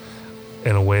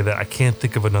in a way that I can't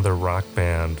think of another rock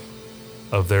band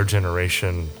of their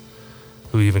generation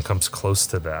who even comes close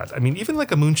to that. I mean, even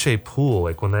like a Moonshaped Pool,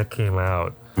 like when that came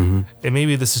out, and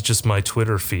maybe this is just my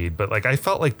Twitter feed, but like I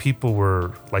felt like people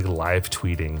were like live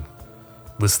tweeting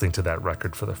listening to that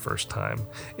record for the first time.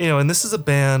 You know, and this is a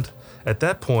band at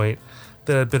that point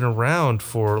that had been around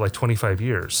for like 25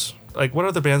 years. Like what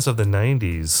other bands of the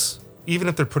 90s, even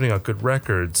if they're putting out good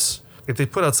records, if they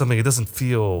put out something, it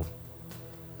still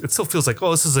feels like, oh,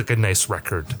 this is like a nice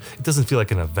record. It doesn't feel like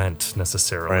an event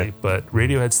necessarily, right. But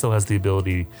Radiohead still has the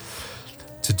ability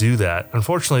to do that.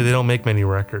 Unfortunately, they don't make many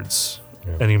records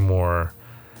anymore.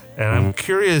 And I'm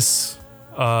curious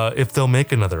if they'll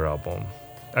make another album.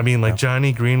 I mean, like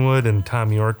Johnny Greenwood and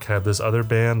Thom Yorke have this other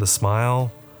band, The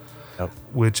Smile,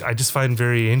 which I just find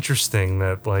very interesting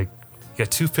that like you got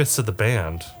 2/5 of the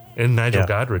band, and Nigel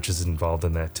Godrich is involved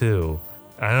in that too.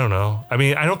 I don't know. I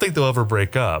mean, I don't think they'll ever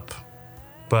break up,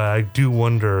 but I do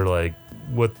wonder like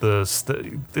what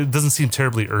it doesn't seem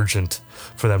terribly urgent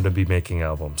for them to be making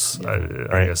albums,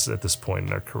 I guess, at this point in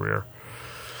their career.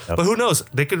 But who knows?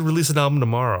 They could release an album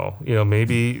tomorrow. You know,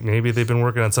 maybe they've been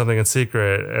working on something in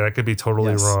secret, and I could be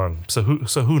totally wrong. So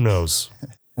who knows?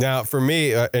 Now, for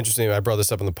me, interesting, I brought this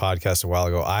up on the podcast a while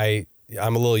ago.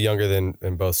 I'm a little younger than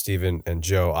both Steven and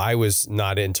Joe. I was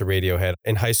not into Radiohead.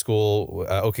 In high school,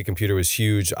 OK Computer was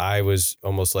huge. I was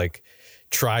almost like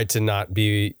tried to not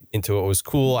be into what was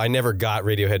cool. I never got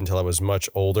Radiohead until I was much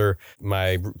older.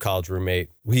 My college roommate,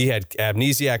 we had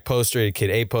Amnesiac poster, a Kid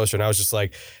A poster, and I was just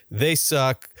like, they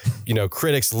suck. You know,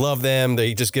 critics love them.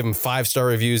 They just give them 5-star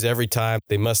reviews every time.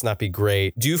 They must not be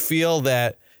great. Do you feel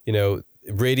that, you know,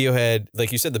 Radiohead,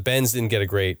 like you said, the Bends didn't get a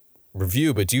great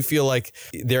review, but do you feel like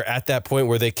they're at that point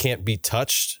where they can't be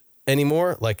touched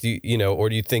anymore? Like, you know, or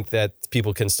do you think that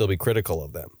people can still be critical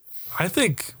of them? I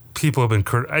think people have been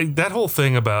that whole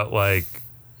thing about like,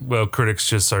 well, critics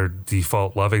just are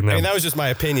default loving them. I mean, that was just my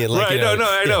opinion. Like, right? You know,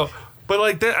 I know. But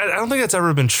like that, I don't think that's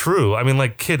ever been true. I mean,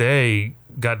 like Kid A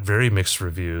got very mixed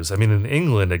reviews. I mean, in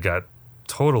England, it got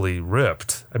totally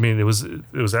ripped. I mean, it was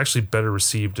actually better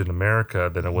received in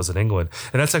America than it was in England,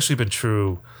 and that's actually been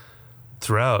true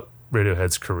throughout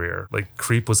Radiohead's career. Like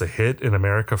Creep was a hit in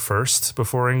America first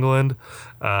before England.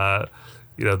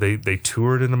 You know, they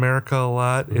toured in America a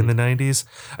lot in the 90s.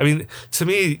 I mean, to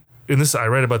me, in this, I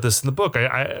write about this in the book.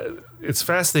 It's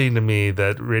fascinating to me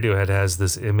that Radiohead has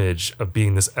this image of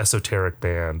being this esoteric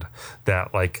band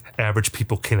that like average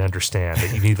people can understand,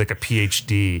 that you need like a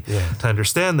PhD to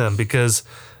understand them, because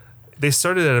they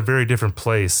started at a very different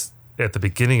place at the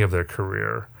beginning of their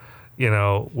career, you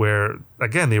know, where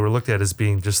again, they were looked at as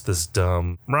being just this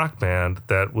dumb rock band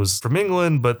that was from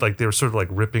England, but like they were sort of like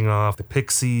ripping off the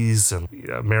Pixies and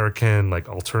American like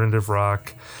alternative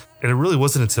rock. And it really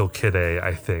wasn't until Kid A,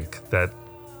 I think, that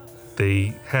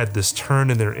they had this turn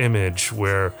in their image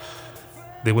where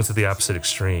they went to the opposite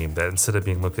extreme, that instead of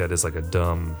being looked at as like a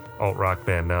dumb alt-rock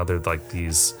band, now they're like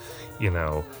these, you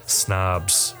know,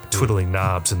 snobs twiddling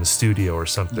knobs in the studio or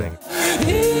something.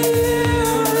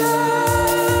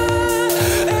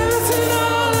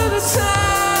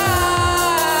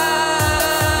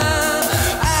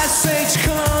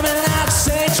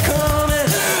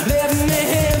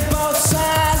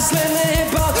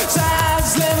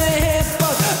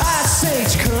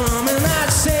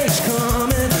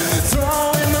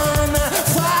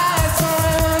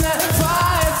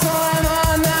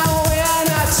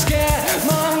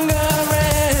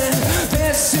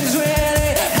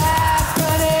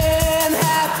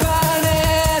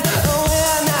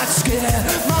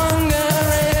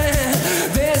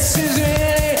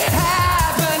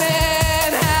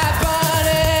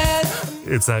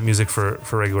 it's not music for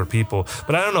regular people.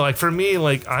 But I don't know, like for me,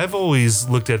 like I've always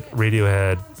looked at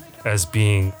Radiohead as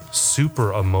being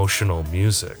super emotional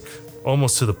music,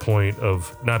 almost to the point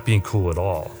of not being cool at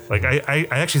all. Like I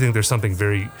actually think there's something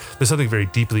very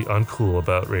deeply uncool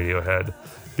about Radiohead,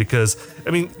 because I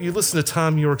mean, you listen to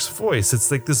Tom York's voice,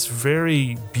 it's like this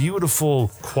very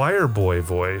beautiful choir boy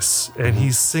voice, and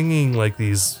he's singing like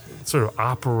these sort of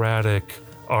operatic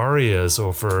arias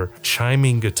over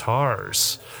chiming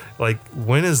guitars. Like,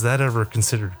 when is that ever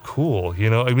considered cool? You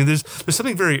know, I mean, there's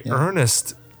something very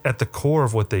earnest at the core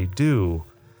of what they do.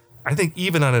 I think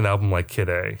even on an album like Kid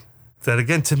A, that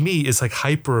again to me is like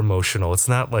hyper emotional. It's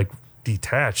not like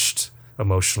detached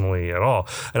emotionally at all.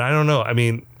 And I don't know. I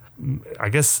mean, I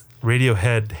guess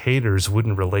Radiohead haters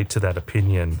wouldn't relate to that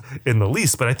opinion in the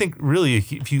least. But I think really,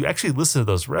 if you actually listen to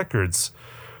those records,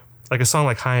 like a song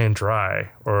like High and Dry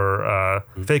or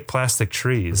Fake Plastic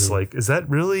Trees, like, is that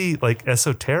really like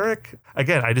esoteric?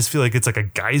 Again, I just feel like it's like a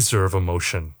geyser of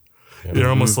emotion. They're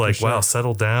almost like, wow,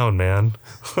 settle down, man.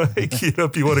 Like, you know,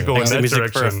 if you want to go in that music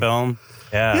direction. for a film.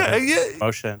 Yeah.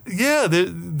 Emotion. Yeah,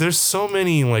 there's so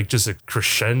many like just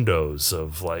crescendos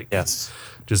of like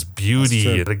just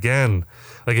beauty. And again,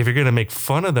 like if you're gonna make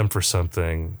fun of them for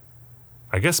something,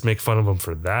 I guess make fun of them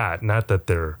for that, not that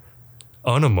they're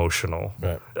unemotional.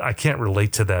 Right. I can't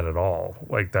relate to that at all.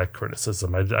 Like that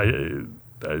criticism, I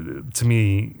to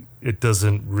me, it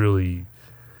doesn't really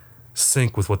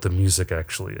sync with what the music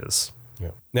actually is.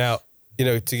 Yeah. Now, you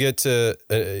know, to get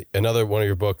to another one of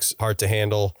your books, Hard to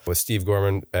Handle, with Steve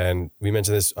Gorman, and we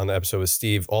mentioned this on the episode with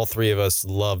Steve, all three of us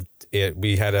loved it.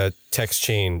 We had a text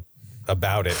chain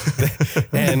about it.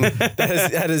 And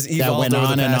that has evolved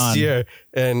over the past year.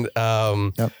 And,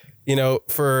 you know,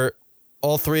 for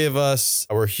all three of us,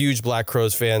 we're huge Black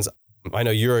Crowes fans. I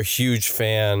know you're a huge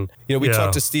fan. You know, we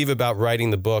talked to Steve about writing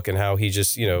the book and how he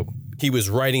just, you know, he was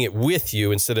writing it with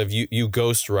you instead of you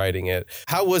ghost writing it.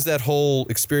 How was that whole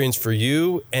experience for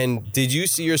you? And did you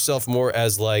see yourself more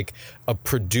as like a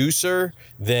producer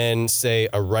than, say,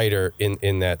 a writer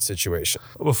in that situation?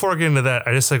 Before I get into that,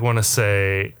 I just like want to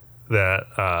say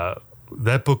that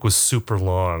that book was super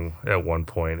long at one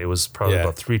point. It was probably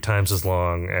about 3 times as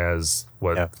long as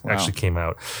what actually came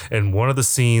out. And one of the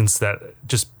scenes that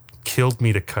just killed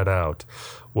me to cut out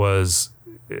was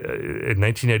in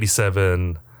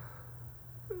 1987,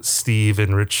 Steve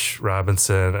and Rich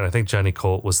Robinson, and I think Johnny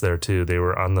Colt was there too. They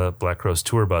were on the Black Crowes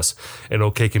tour bus, and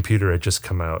OK Computer had just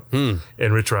come out. And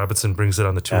Rich Robinson brings it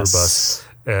on the tour bus.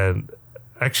 And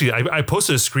actually, I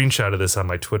posted a screenshot of this on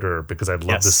my Twitter because I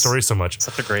love this story so much.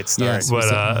 Such a great story.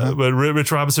 But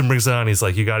Rich Robinson brings it on. He's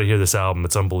like, you got to hear this album.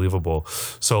 It's unbelievable.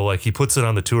 So like he puts it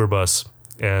on the tour bus,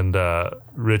 and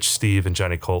Rich, Steve, and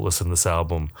Johnny Colt listen to this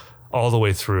album all the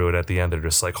way through, and at the end they're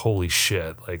just like, holy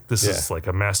shit, like this is like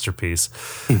a masterpiece.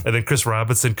 And then Chris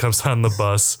Robinson comes on the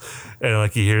bus, and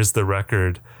like he hears the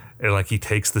record, and like he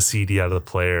takes the CD out of the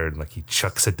player, and like he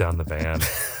chucks it down the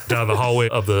hallway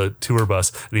of the tour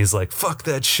bus, and he's like, fuck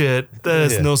that shit,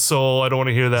 that has no soul, I don't want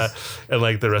to hear that. And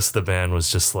like the rest of the band was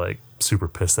just like super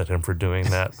pissed at him for doing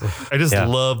that. I just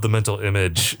love the mental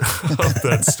image of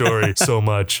that story so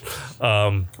much.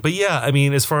 But yeah, I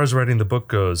mean, as far as writing the book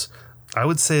goes, I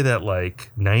would say that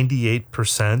like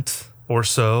 98% or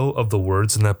so of the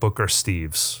words in that book are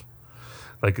Steve's.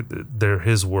 Like they're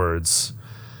his words.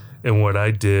 And what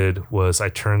I did was I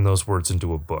turned those words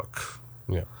into a book.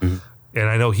 Yeah. And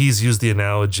I know he's used the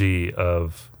analogy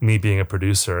of me being a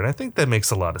producer, and I think that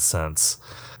makes a lot of sense.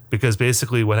 Because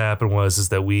basically what happened is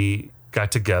that we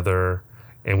got together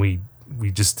and we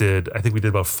just did, I think we did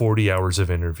about 40 hours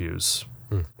of interviews.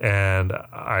 And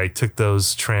I took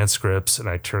those transcripts and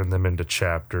I turned them into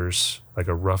chapters, like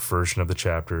a rough version of the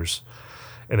chapters.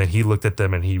 And then he looked at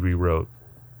them and he rewrote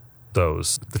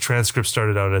those. The transcript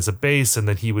started out as a base, and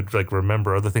then he would like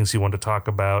remember other things he wanted to talk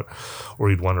about, or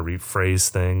he'd want to rephrase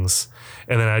things.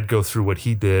 And then I'd go through what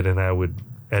he did and I would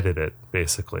edit it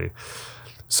basically.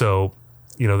 So,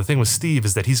 you know, the thing with Steve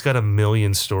is that he's got a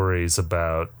million stories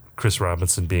about Chris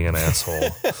Robinson being an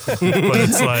asshole. But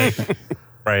it's like,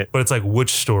 but it's like,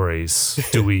 which stories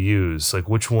do we use? Like,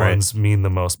 which ones mean the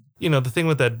most? You know, the thing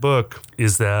with that book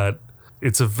is that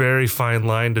it's a very fine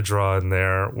line to draw in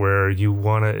there where you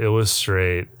want to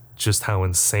illustrate just how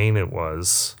insane it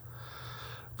was,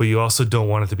 but you also don't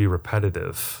want it to be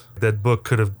repetitive. That book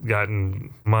could have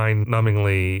gotten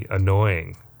mind-numbingly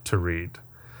annoying to read,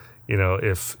 you know,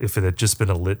 if it had just been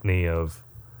a litany of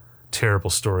terrible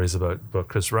stories about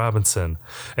Chris Robinson.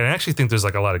 And I actually think there's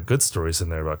like a lot of good stories in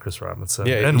there about Chris Robinson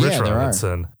and Rich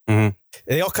Robinson.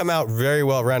 They all come out very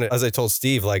well rounded. As I told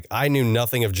Steve, like I knew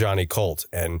nothing of Johnny Colt,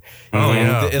 and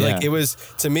it was,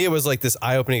 to me, it was like this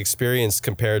eye-opening experience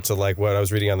compared to like what I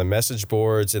was reading on the message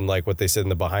boards and like what they said in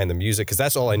the behind the music, because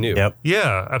that's all I knew.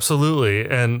 Yeah, absolutely.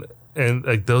 And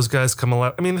like those guys come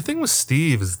alive. I mean, the thing with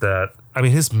Steve is that, I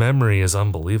mean, his memory is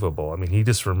unbelievable. I mean, he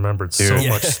just remembered so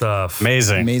much stuff.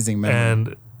 Amazing memory.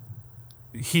 And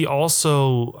he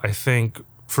also, I think,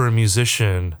 for a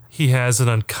musician, he has an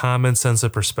uncommon sense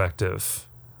of perspective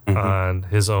on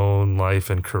his own life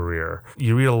and career.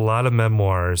 You read a lot of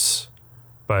memoirs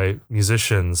by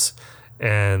musicians,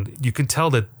 and you can tell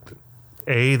that,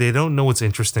 they don't know what's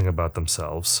interesting about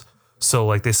themselves. So,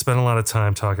 like, they spend a lot of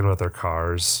time talking about their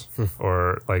cars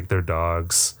or, like, their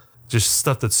dogs, just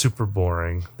stuff that's super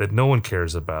boring that no one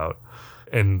cares about.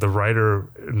 And the writer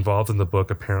involved in the book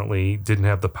apparently didn't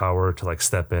have the power to, like,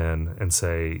 step in and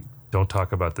say, don't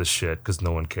talk about this shit because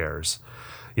no one cares.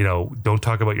 You know, don't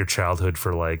talk about your childhood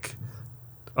for, like,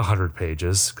 100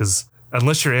 pages. Because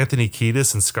unless you're Anthony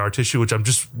Kiedis and Scar Tissue, which I'm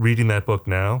just reading that book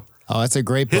now. Oh, that's a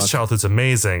great book. His childhood's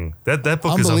amazing. That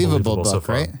book is unbelievable book, so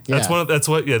far. Right? Yeah.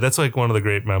 That's like one of the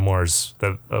great memoirs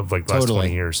of like the last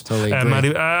 20 years. Totally. I'm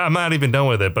not even done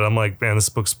with it, but I'm like, man, this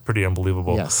book's pretty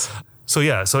unbelievable. Yes. So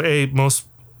most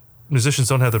musicians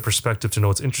don't have the perspective to know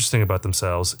what's interesting about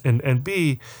themselves, and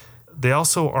B, they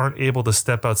also aren't able to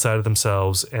step outside of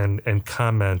themselves and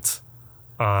comment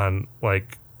on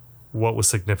like what was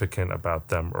significant about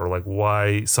them, or like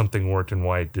why something worked and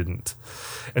why it didn't.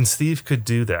 And Steve could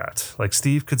do that. Like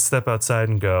Steve could step outside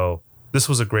and go, this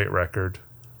was a great record,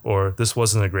 or this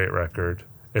wasn't a great record,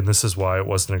 and this is why it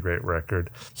wasn't a great record.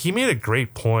 He made a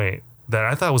great point that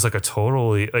I thought was like a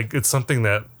totally, like, it's something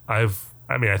that I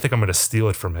think I'm going to steal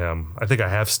it from him. I think I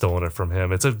have stolen it from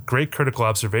him. It's a great critical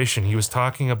observation. He was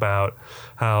talking about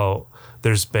how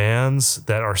there's bands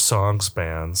that are songs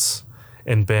bands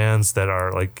and bands that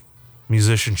are like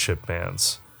musicianship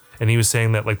bands. And he was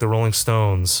saying that like the Rolling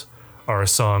Stones are a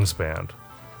songs band.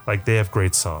 Like they have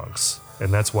great songs,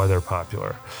 and that's why they're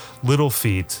popular. Little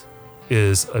Feat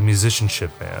is a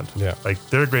musicianship band. Yeah. Like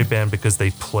they're a great band because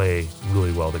they play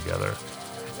really well together.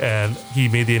 And he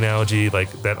made the analogy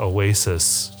like that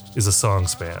Oasis is a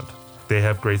songs band. They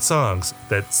have great songs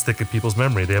that stick in people's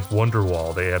memory. They have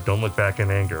Wonderwall. They have Don't Look Back in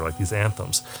Anger, like these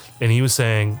anthems. And he was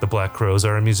saying the Black Crowes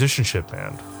are a musicianship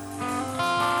band.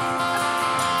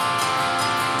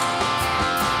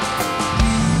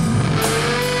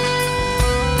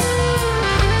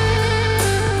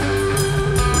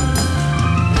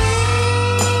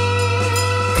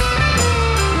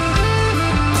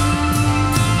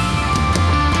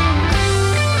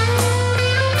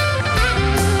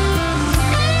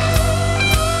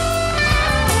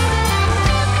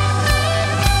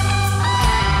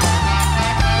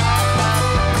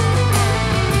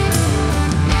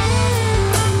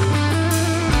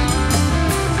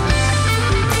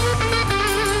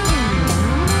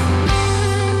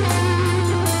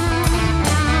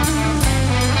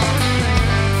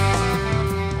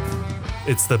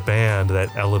 It's the band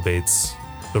that elevates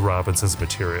the Robinsons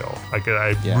material. Like I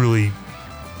really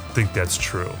think that's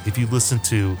true. If you listen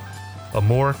to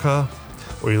Amorica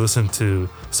or you listen to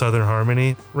Southern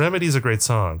Harmony, Remedy's a great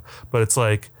song, but it's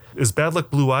like, is Bad Luck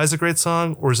Blue Eyes a great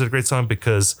song, or is it a great song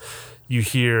because you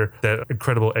hear that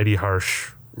incredible Eddie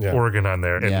Harsh organ on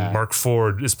there, and Mark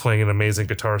Ford is playing an amazing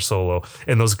guitar solo,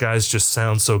 and those guys just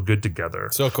sound so good together.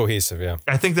 So cohesive, yeah.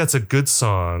 I think that's a good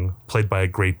song played by a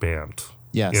great band.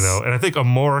 Yes. You know, and I think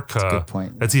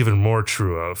Amorica, that's even more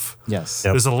true of. Yes.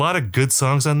 There's a lot of good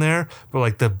songs on there, but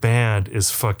like the band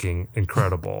is fucking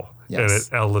incredible. And it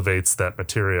elevates that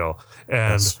material.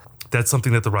 And that's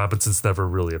something that the Robinsons never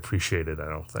really appreciated, I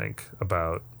don't think,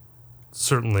 about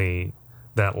certainly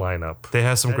that lineup. They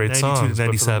have some great songs,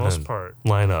 but for the most part,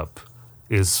 lineup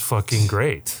is fucking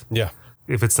great. Yeah.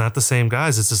 If it's not the same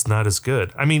guys, it's just not as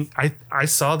good. I mean, I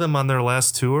saw them on their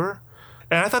last tour,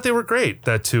 and I thought they were great,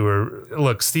 that tour.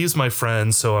 Look, Steve's my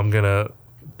friend, so I'm going to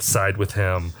side with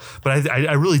him. But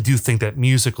I really do think that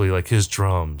musically, like his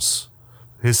drums,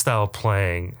 his style of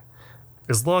playing,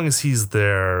 as long as he's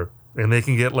there, and they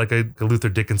can get like a Luther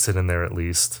Dickinson in there at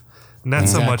least. Not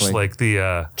so much like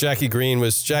the... Jackie Green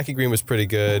was pretty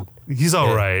good. He's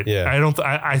all right. Yeah.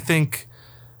 I think...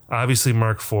 Obviously,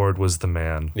 Mark Ford was the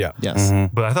man. Yeah. Yes.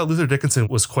 But I thought Luther Dickinson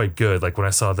was quite good. Like when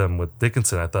I saw them with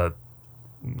Dickinson, I thought,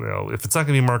 well, if it's not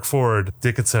going to be Mark Ford,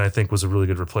 Dickinson I think was a really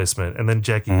good replacement, and then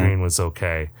Jackie Green was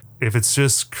okay. If it's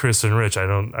just Chris and Rich, I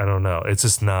don't know. It's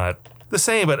just not the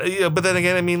same. But then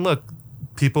again, I mean, look,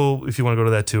 people, if you want to go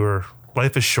to that tour,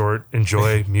 life is short.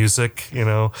 Enjoy music, you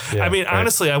know. Yeah, I mean, right.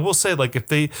 honestly, I will say, like, if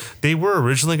they were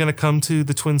originally going to come to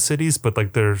the Twin Cities, but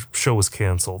like their show was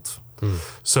canceled.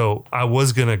 So I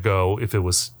was going to go if it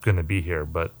was going to be here,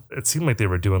 but it seemed like they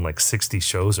were doing like 60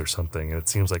 shows or something. And it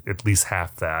seems like at least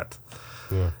half that.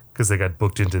 Yeah. Because they got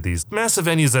booked into these massive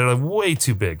venues that are way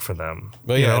too big for them.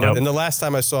 But you yeah, know? and the last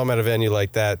time I saw them at a venue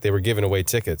like that, they were giving away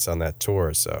tickets on that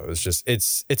tour. So it was just,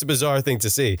 it's a bizarre thing to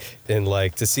see. And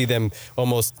like to see them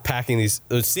almost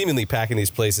seemingly packing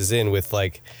these places in with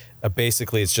like,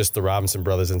 basically it's just the Robinson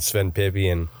Brothers and Sven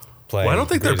Pippi playing. Well, I don't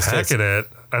think they're Greatest Hits. packing it.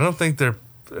 I don't think they're,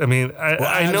 I mean,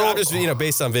 I know. I'm just,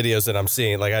 based on videos that I'm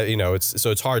seeing, like,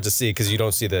 it's hard to see because you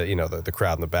don't see the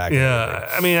crowd in the back. Yeah,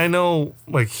 I mean, I know,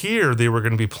 like here they were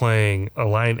going to be playing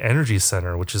Alliant Energy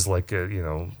Center, which is like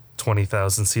a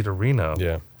 20,000 seat arena.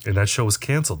 Yeah, and that show was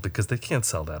canceled because they can't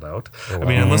sell that out. Oh, wow. I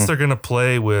mean, unless they're going to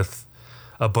play with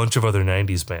a bunch of other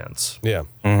 '90s bands. Yeah,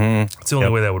 it's the only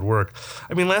way that would work.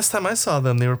 I mean, last time I saw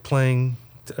them, they were playing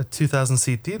a 2,000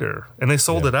 seat theater, and they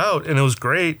sold it out, and it was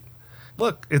great.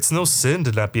 Look, it's no sin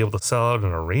to not be able to sell out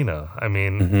an arena. I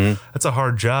mean, that's a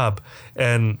hard job.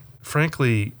 And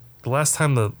frankly, the last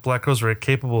time the Black Crowes were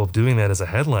capable of doing that as a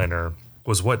headliner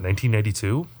was what,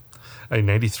 1992?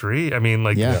 93? I mean,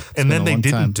 like, Yeah, and then they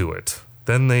didn't time. do it.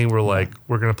 Then they were like,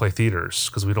 we're going to play theaters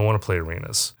because we don't want to play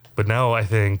arenas. But now I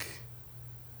think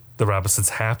the Robinsons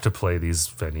have to play these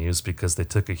venues because they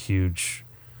took a huge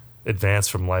advance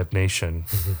from Live Nation.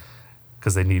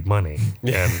 Because they need money,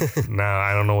 and now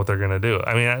I don't know what they're gonna do.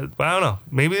 I mean, I don't know.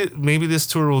 Maybe this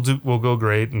tour will go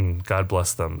great, and God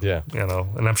bless them. Yeah,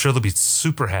 and I'm sure they'll be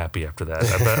super happy after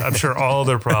that. I'm sure all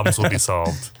their problems will be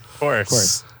solved. Of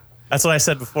course. That's what I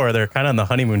said before. They're kind of in the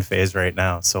honeymoon phase right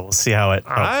now, so we'll see how it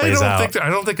plays out. I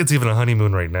don't think it's even a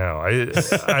honeymoon right now. I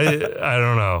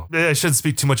don't know. I shouldn't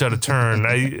speak too much out of turn.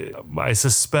 I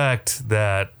suspect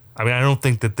that. I mean, I don't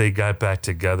think that they got back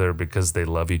together because they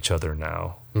love each other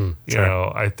now. You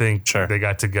know, I think they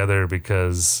got together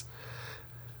because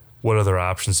what other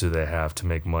options do they have to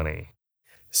make money?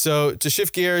 So to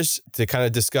shift gears to kind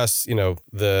of discuss,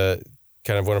 the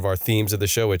kind of one of our themes of the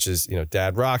show, which is,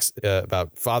 Dad Rocks,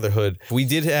 about fatherhood. We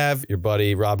did have your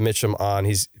buddy Rob Mitchum on.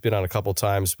 He's been on a couple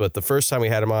times, but the first time we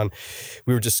had him on,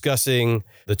 we were discussing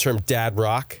the term dad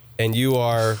rock, and you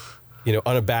are,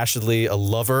 unabashedly a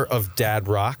lover of dad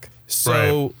rock.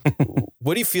 So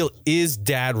what do you feel is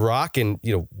dad rock, and,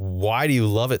 why do you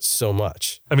love it so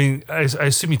much? I mean, I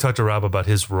assume you talked to Rob about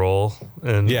his role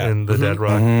in the dad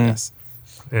rock. Yes.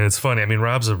 And it's funny. I mean,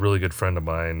 Rob's a really good friend of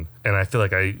mine, and I feel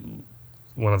like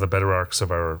one of the better arcs of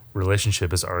our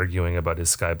relationship is arguing about his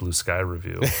Sky Blue Sky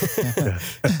review.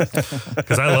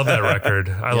 Because I love that record.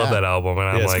 I love that album. And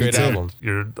I'm like, dude,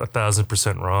 you're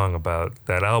 1,000% wrong about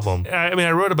that album. I mean,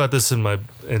 I wrote about this in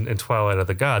Twilight of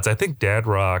the Gods. I think dad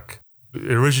rock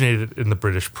originated in the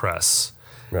British press.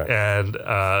 Right. And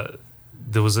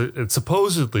there was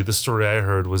supposedly the story I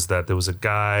heard was that there was a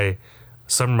guy,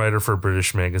 some writer for a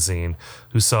British magazine,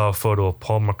 who saw a photo of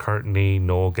Paul McCartney,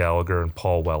 Noel Gallagher, and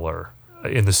Paul Weller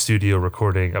in the studio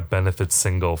recording a benefit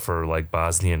single for like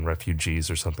Bosnian refugees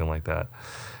or something like that.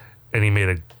 And he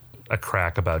made a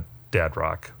crack about dad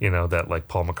rock, that like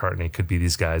Paul McCartney could be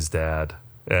these guys' dad.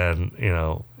 And,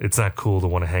 it's not cool to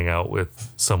want to hang out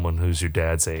with someone who's your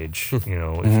dad's age,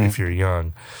 if you're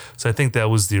young. So I think that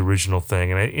was the original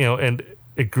thing. And and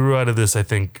it grew out of this, I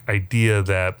think, idea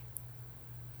that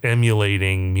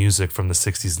emulating music from the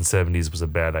 60s and 70s was a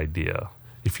bad idea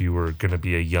if you were going to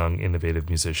be a young, innovative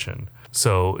musician.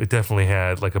 So it definitely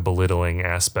had like a belittling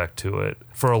aspect to it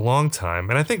for a long time.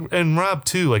 And I think, and Rob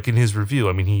too, like in his review,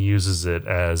 I mean, he uses it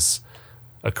as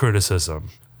a criticism.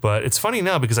 But it's funny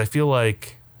now because I feel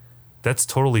like that's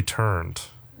totally turned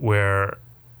and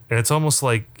it's almost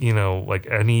like, like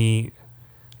any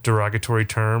derogatory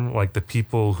term, like the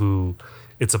people who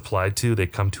it's applied to, they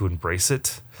come to embrace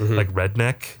it. Like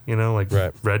redneck,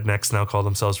 rednecks now call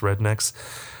themselves rednecks.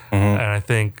 And I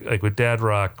think like with dad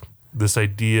rock, this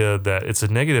idea that it's a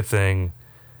negative thing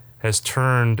has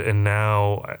turned, and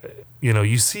now,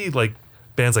 you see like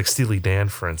bands like Steely Dan,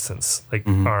 for instance, like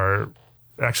are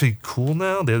actually cool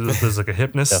now. There's like a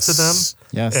hipness to them.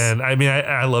 Yes. And I mean,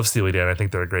 I love Steely Dan. I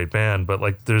think they're a great band, but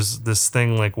like there's this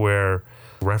thing like where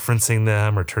referencing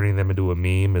them or turning them into a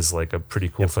meme is like a pretty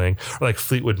cool thing. Or like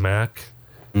Fleetwood Mac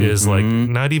is like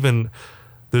not even,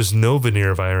 there's no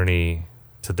veneer of irony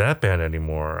to that band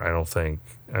anymore, I don't think.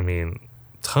 I mean,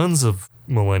 tons of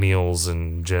millennials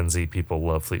and Gen Z people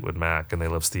love Fleetwood Mac, and they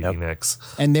love Stevie Nicks.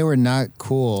 And they were not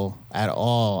cool at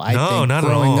all. I No, think not at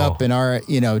growing all. up in our,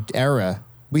 era,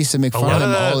 we used to make fun of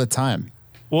them all the time.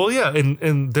 Well, yeah,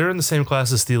 and they're in the same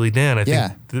class as Steely Dan. I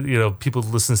think, you know, people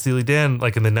listen to Steely Dan,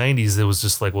 like in the 90s, it was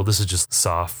just like, well, this is just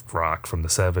soft rock from the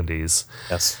 70s.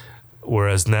 Yes.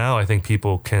 Whereas now I think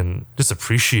people can just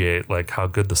appreciate like how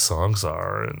good the songs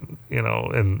are, and, you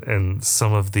know, and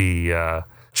some of the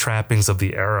trappings of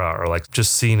the era are like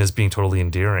just seen as being totally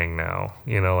endearing now,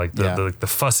 you know, like the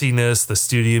fussiness, the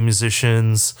studio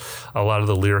musicians, a lot of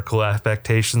the lyrical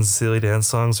affectations of Steely Dan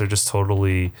songs are just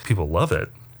totally, people love it.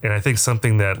 And I think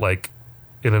something that like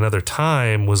in another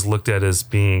time was looked at as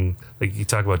being, like you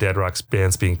talk about dad rock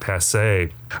bands being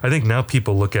passé, I think now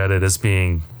people look at it as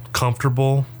being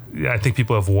comfortable. I think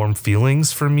people have warm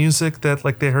feelings for music that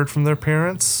like they heard from their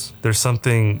parents. There's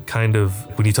something kind of,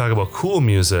 when you talk about cool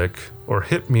music or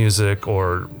hip music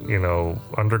or, you know,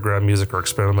 underground music or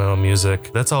experimental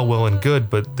music, that's all well and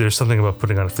good, but there's something about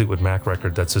putting on a Fleetwood Mac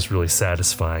record that's just really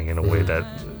satisfying in a way that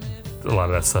a lot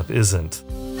of that stuff isn't.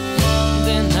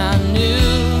 Then I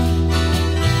knew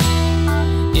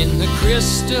in the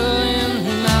crystalline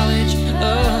knowledge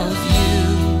of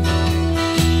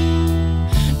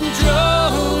you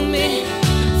drove me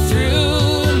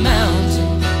through the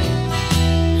mountain,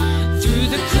 through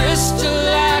the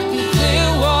crystalline clear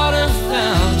water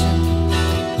fountain,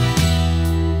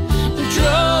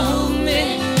 drove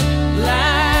me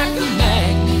like a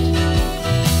magnet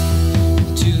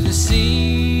to the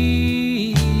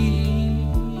sea,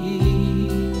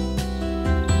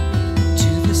 to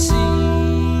the sea,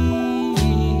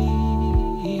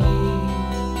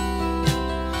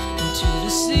 to the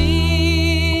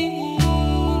sea,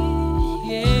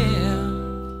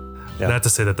 yeah. Not to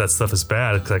say that stuff is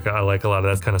bad, because like, I like a lot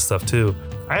of that kind of stuff too.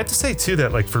 I have to say too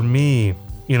that like for me,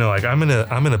 you know, like I'm in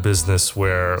a business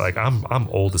where like I'm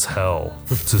old as hell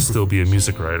to still be a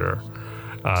music writer.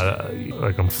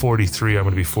 Like I'm 43, I'm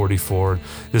gonna be 44.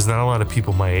 There's not a lot of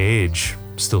people my age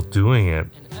still doing it.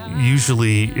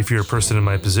 Usually, if you're a person in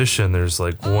my position, there's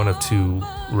like one of two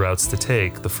routes to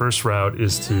take. The first route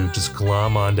is to just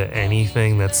glom onto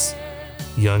anything that's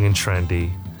young and trendy,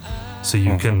 so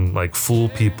you can like fool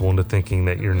people into thinking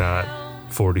that you're not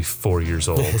 44 years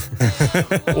old.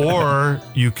 Or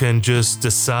you can just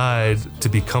decide to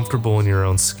be comfortable in your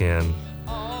own skin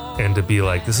and to be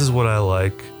like, this is what I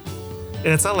like. And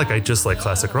it's not like I just like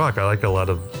classic rock. I like a lot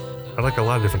of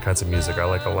different kinds of music. I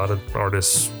like a lot of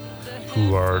artists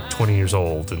who are 20 years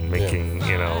old and making,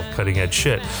 you know, cutting edge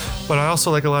shit. But I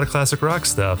also like a lot of classic rock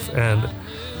stuff. And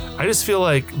I just feel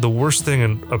like the worst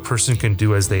thing a person can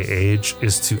do as they age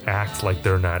is to act like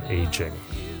they're not aging.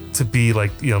 To be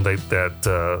like, you know, like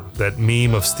that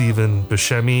meme of Stephen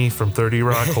Buscemi from 30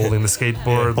 Rock holding the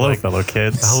skateboard. Hello, like, fellow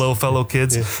kids. Hello, fellow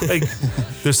kids. Like,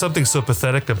 there's something so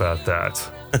pathetic about that.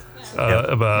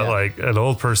 Like an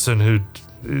old person who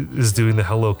is doing the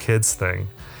hello kids thing.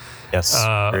 Yes.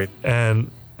 Great.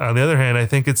 And on the other hand, I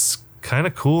think it's kind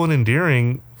of cool and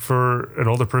endearing for an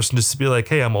older person just to be like,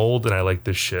 hey, I'm old and I like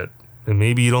this shit. And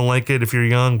maybe you don't like it if you're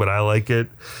young, but I like it,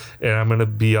 and I'm going to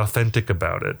be authentic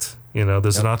about it. You know,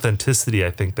 there's an authenticity,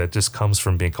 I think, that just comes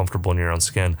from being comfortable in your own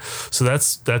skin. So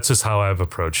that's just how I've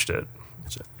approached it.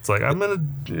 It's like, I'm going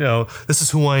to, you know, this is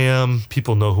who I am.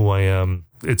 People know who I am.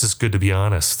 It's just good to be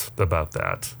honest about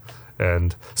that.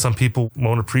 And some people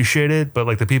won't appreciate it, but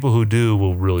like the people who do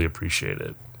will really appreciate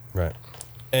it. Right.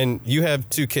 And you have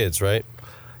 2 kids, right?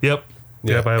 Yep.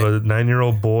 Yep. I have a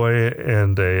 9-year-old boy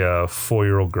and a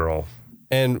 4-year-old girl.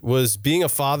 And was being a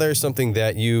father something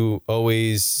that you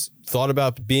always thought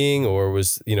about being, or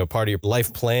was, you know, part of your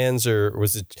life plans, or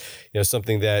was it, you know,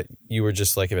 something that you were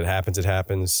just like, if it happens, it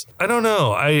happens? I don't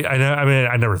know. I mean,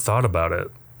 I never thought about it,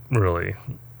 really.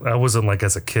 I wasn't like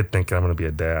as a kid thinking I'm going to be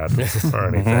a dad or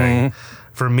anything.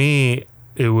 For me,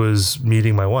 it was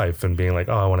meeting my wife and being like,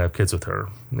 oh, I want to have kids with her.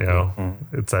 You know,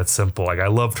 it's that simple. Like, I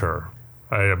loved her.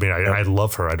 I mean, I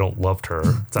love her. I don't loved her.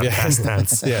 It's not past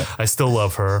tense. I still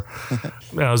love her.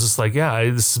 And I was just like, yeah, I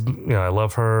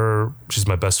love her. She's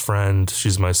my best friend.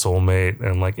 She's my soulmate.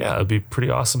 And like, yeah, it'd be pretty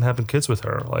awesome having kids with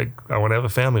her. Like, I want to have a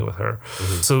family with her.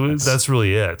 So that's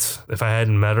really it. If I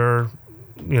hadn't met her,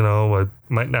 you know, I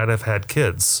might not have had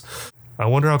kids. I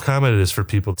wonder how common it is for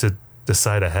people to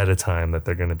decide ahead of time that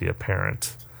they're going to be a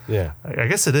parent. Yeah. I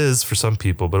guess it is for some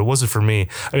people, but it wasn't for me.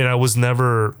 I mean, I was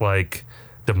never like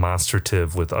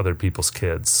demonstrative with other people's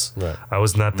kids. Right. I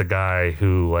was not the guy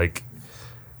who like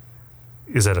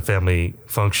is at a family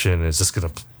function and is just going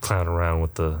to clown around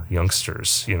with the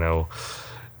youngsters, you know.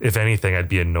 If anything, I'd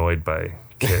be annoyed by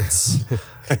kids.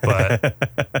 But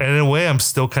and in a way, I'm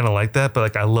still kind of like that. But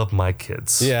like, I love my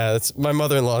kids. Yeah, that's my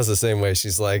mother-in-law is the same way.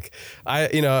 She's like,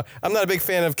 I'm not a big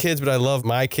fan of kids, but I love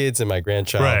my kids and my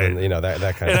grandchild, and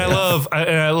that kind and of thing.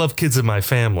 I love kids in my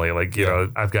family. Like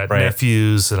I've got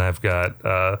nephews, and I've got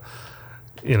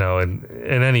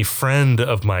and any friend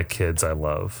of my kids I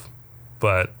love,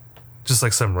 but just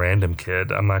like some random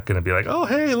kid, I'm not gonna be like, oh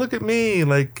hey, look at me,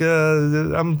 like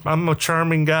I'm a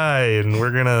charming guy, and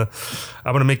I'm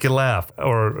gonna make you laugh.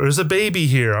 Or there's a baby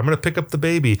here, I'm gonna pick up the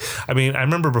baby. I mean, I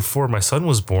remember before my son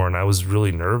was born, I was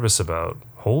really nervous about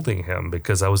holding him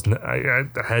because I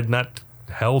had not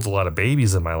held a lot of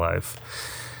babies in my life,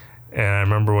 and I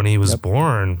remember when he was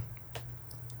born,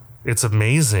 it's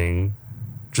amazing,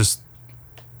 just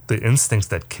the instincts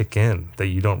that kick in that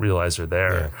you don't realize are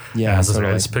there. Yeah, I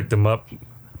totally. just picked him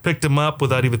up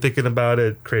without even thinking about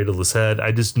it, cradled his head.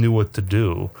 I just knew what to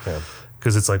do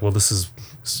because it's like, well, this is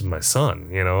my son,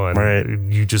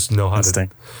 and you just know how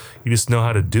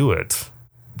to do it.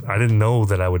 I didn't know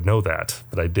that I would know that,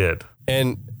 but I did.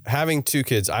 And having two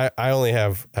kids, I only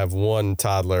have one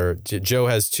toddler. Joe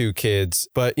has two kids,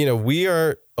 but we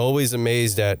are always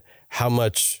amazed at how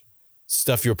much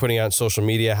stuff you're putting out on social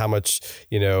media, how much,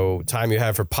 time you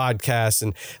have for podcasts,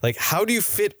 and like, how do you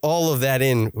fit all of that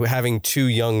in having two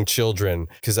young children?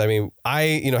 Because I mean,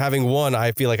 having one,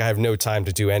 I feel like I have no time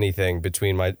to do anything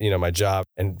between my, my job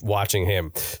and watching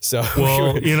him. So,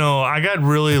 well, I got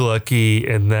really lucky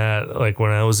in that, like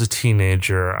when I was a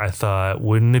teenager, I thought,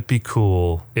 wouldn't it be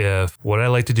cool if what I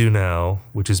like to do now,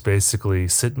 which is basically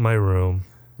sit in my room,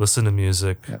 listen to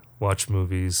music, watch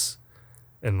movies,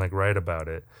 and like write about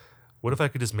it. What if I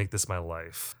could just make this my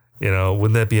life?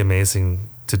 Wouldn't that be amazing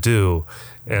to do?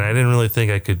 And I didn't really think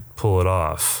I could pull it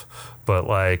off, but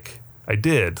like I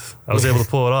did. I was able to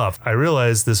pull it off. I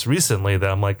realized this recently that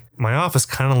I'm like, my office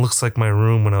kind of looks like my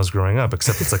room when I was growing up,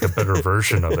 except it's like a better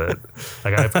version of it.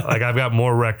 I've got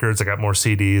more records, I got more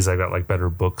CDs, I got like better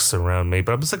books around me,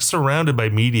 but I'm just like surrounded by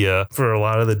media for a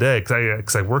lot of the day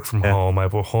because I work from home. I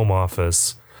have a home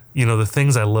office. The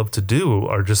things I love to do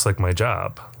are just like my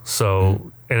job.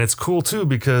 So, and it's cool too,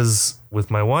 because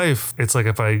with my wife, it's like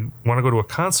if I want to go to a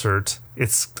concert,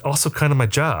 it's also kind of my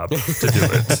job to do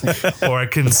it. Or I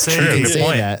can say,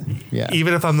 that. Yeah.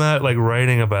 Even if I'm not like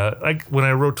writing about, like when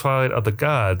I wrote Twilight of the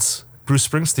Gods, Bruce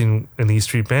Springsteen and the E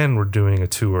Street Band were doing a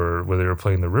tour where they were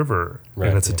playing the river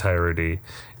in its entirety.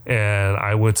 And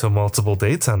I went to multiple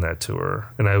dates on that tour,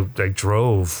 and I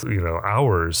drove,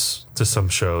 hours to some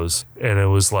shows. And it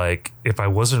was like, if I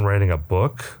wasn't writing a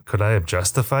book, could I have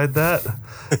justified that?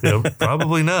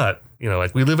 Probably not.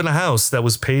 Like we live in a house that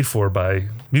was paid for by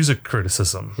music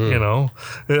criticism,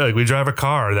 like we drive a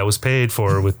car that was paid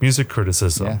for with music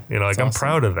criticism, I'm awesome.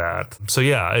 Proud of that. So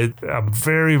yeah, I'm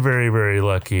very, very, very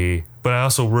lucky, but I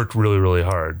also worked really, really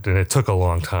hard, and it took a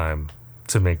long time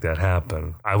to make that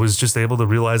happen. I was just able to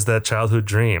realize that childhood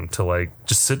dream to like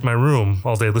just sit in my room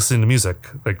all day listening to music.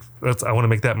 Like I want to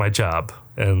make that my job.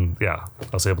 And yeah,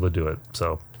 I was able to do it.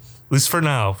 So at least for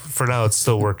now it's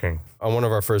still working. On one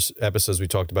of our first episodes, we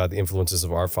talked about the influences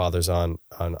of our fathers on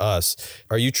us.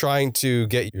 Are you trying to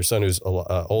get your son who's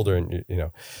older and,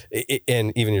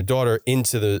 and even your daughter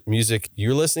into the music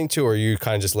you're listening to, or are you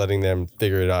kind of just letting them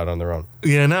figure it out on their own?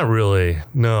 Yeah, not really.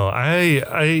 No,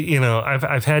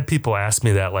 I've had people ask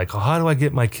me that, like, oh, how do I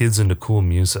get my kids into cool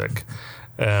music?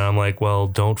 And I'm like, well,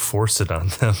 don't force it on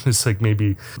them. It's like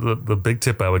maybe the big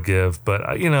tip I would give. But,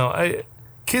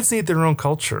 kids need their own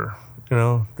culture.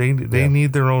 They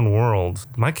need their own world.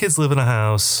 My kids live in a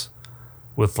house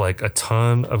with like a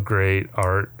ton of great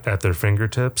art at their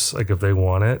fingertips, like if they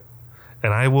want it.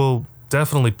 And I will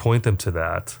definitely point them to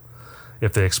that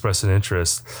if they express an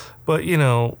interest. But,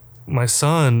 my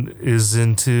son is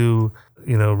into,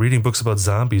 reading books about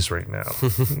zombies right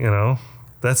now.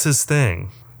 That's his thing.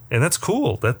 And that's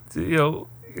cool. That,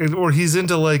 or he's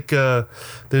into like,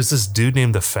 there's this dude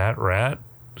named the Fat Rat,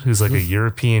 who's like a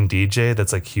European DJ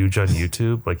that's like huge on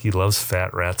YouTube. Like he loves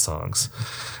Fat Rat songs.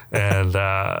 And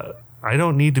I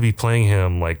don't need to be playing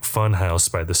him like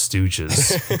Funhouse by the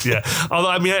Stooges. Yeah.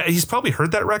 Although, he's probably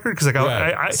heard that record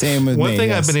because Same with one me, thing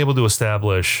yes. I've been able to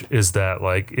establish is that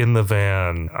like in the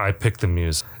van, I pick the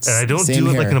music. And I don't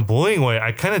do it like in a bullying way.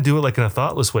 I kind of do it like in a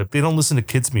thoughtless way. They don't listen to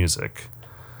kids' music.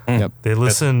 Yep. They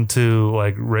listen to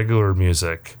like regular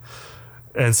music.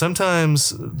 And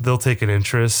sometimes they'll take an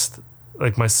interest.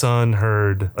 Like my son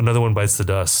heard Another One Bites the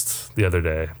Dust the other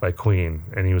day by Queen.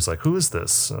 And he was like, who is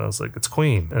this? And I was like, it's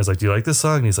Queen. And I was like, do you like this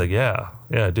song? And he's like, yeah,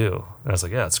 I do. And I was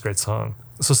like, yeah, it's a great song.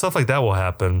 So stuff like that will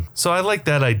happen. So I like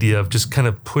that idea of just kind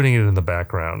of putting it in the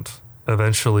background.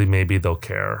 Eventually, maybe they'll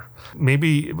care.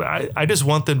 Maybe I just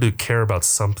want them to care about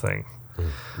something.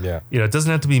 Yeah. You know, it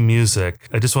doesn't have to be music.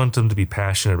 I just want them to be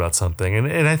passionate about something.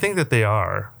 And I think that they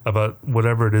are about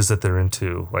whatever it is that they're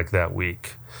into like that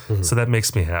week. So that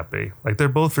makes me happy. Like they're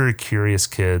both very curious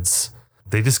kids.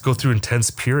 They just go through intense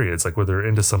periods, like where they're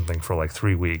into something for like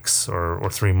 3 weeks or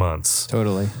 3 months.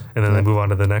 Totally. And then they move on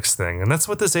to the next thing. And that's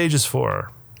what this age is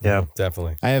for. Yeah,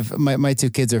 definitely. I have my 2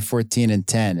 kids are 14 and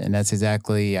 10, and that's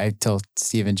exactly, I tell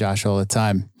Steve and Josh all the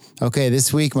time, okay,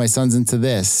 this week my son's into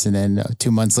this. And then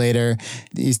 2 months later,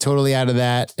 he's totally out of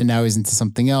that. And now he's into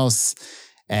something else.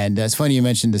 And it's funny you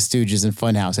mentioned the Stooges and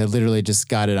Funhouse. I literally just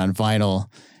got it on vinyl.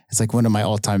 It's like one of my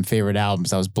all-time favorite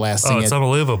albums. I was blasting it. Oh, it's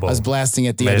unbelievable. I was blasting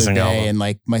it the Amazing other day, album. and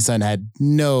like my son had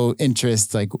no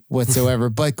interest like whatsoever.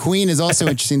 But Queen is also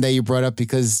interesting that you brought up,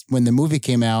 because when the movie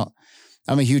came out,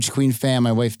 I'm a huge Queen fan,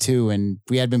 my wife too, and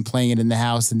we had been playing it in the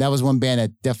house, and that was one band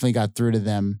that definitely got through to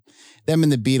them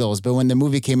and the Beatles. But when the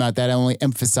movie came out, that only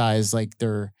emphasized like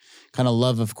their kind of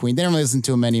love of Queen. They don't really listen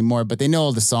to them anymore, but they know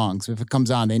all the songs. If it comes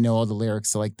on, they know all the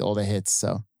lyrics to like all the hits.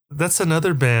 So that's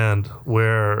another band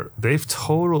where they've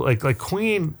like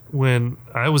Queen. When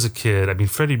I was a kid, I mean,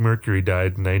 Freddie Mercury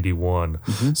died in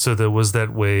 91. So there was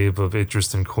that wave of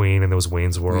interest in Queen, and there was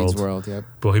Wayne's World. Yep.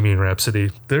 Bohemian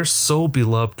Rhapsody. They're so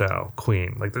beloved now,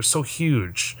 Queen. Like they're so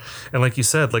huge. And like you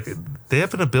said, like they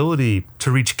have an ability to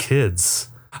reach kids.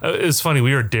 It's funny.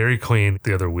 We were at Dairy Queen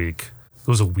the other week.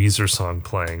 There was a Weezer song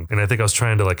playing. And I think I was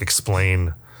trying to like explain,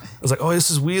 I was like, oh,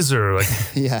 this is Weezer,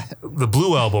 like yeah, the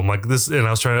Blue Album, like this. And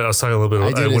I was talking a little bit.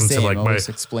 I went same, into like my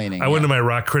explaining. I went into my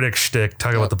rock critic shtick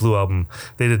talking about the Blue Album.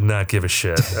 They did not give a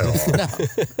shit at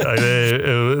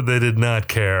all. They did not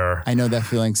care. I know that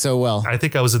feeling so well. I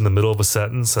think I was in the middle of a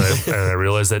sentence and I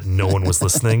realized that no one was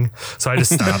listening, so I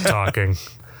just stopped talking.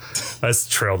 I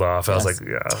just trailed off. I was like,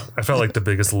 yeah, I felt like the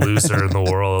biggest loser in the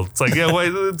world. It's like, yeah,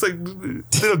 wait, it's like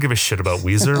they don't give a shit about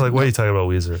Weezer. Like, why are you talking about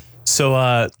Weezer?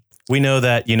 So we know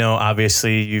that, you know,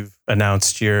 obviously you've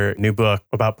announced your new book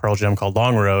about Pearl Jam called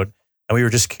Long Road. And we were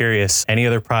just curious, any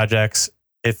other projects,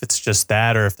 if it's just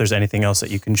that or if there's anything else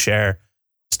that you can share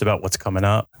just about what's coming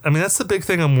up. I mean, that's the big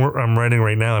thing I'm writing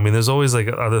right now. I mean, there's always like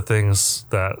other things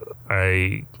that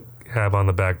I have on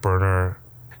the back burner.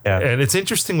 Yeah. And it's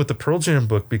interesting with the Pearl Jam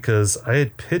book because I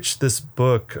had pitched this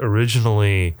book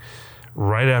originally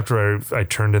right after I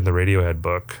turned in the Radiohead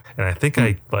book. And I think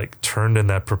I like turned in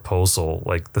that proposal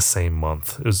like the same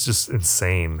month. It was just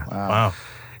insane. Wow.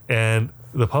 And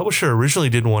the publisher originally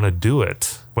didn't want to do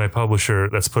it. My publisher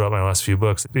that's put out my last few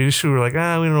books, they just were like, we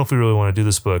don't know if we really want to do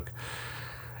this book.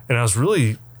 And I was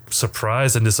really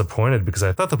surprised and disappointed because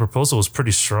I thought the proposal was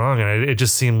pretty strong. And it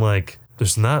just seemed like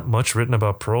there's not much written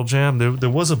about Pearl Jam. There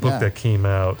was a book that came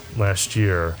out last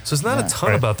year. So there's not a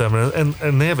ton about them.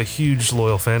 And they have a huge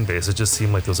loyal fan base. It just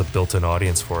seemed like there was a built-in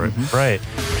audience for it. Right.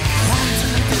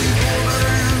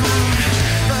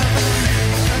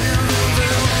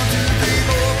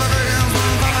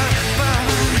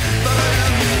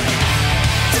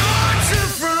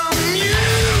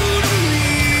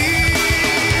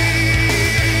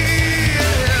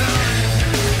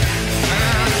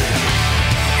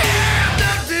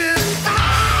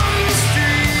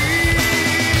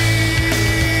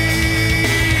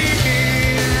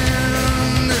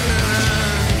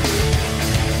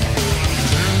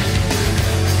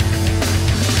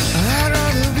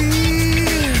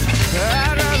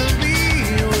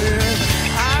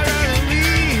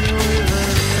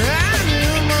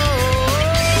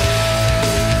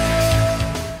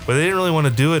 But they didn't really want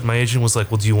to do it. My agent was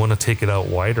like, well, do you want to take it out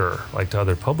wider, like to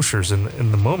other publishers? And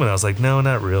in the moment, I was like, no,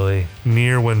 not really.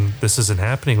 Near when This Isn't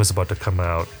Happening was about to come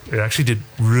out, it actually did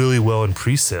really well in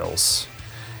pre-sales.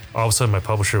 All of a sudden, my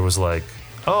publisher was like,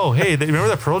 oh, hey, remember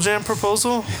that Pearl Jam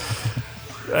proposal?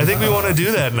 I think we want to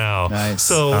do that now. Nice.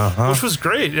 So, which was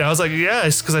great. I was like,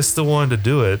 yes, because I still wanted to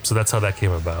do it. So that's how that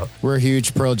came about. We're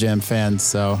huge Pearl Jam fans,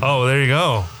 so. Oh, there you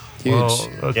go. Huge.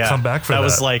 Well, come back for that. That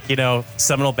was like, you know,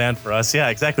 seminal band for us. Yeah,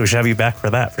 exactly. We should have you back for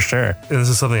that for sure. And this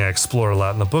is something I explore a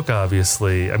lot in the book,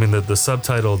 obviously. I mean, the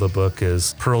subtitle of the book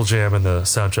is Pearl Jam and the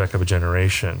Soundtrack of a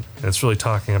Generation. And it's really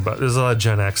talking about, there's a lot of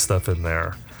Gen X stuff in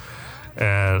there.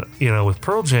 And, you know, with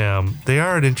Pearl Jam, they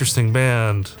are an interesting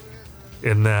band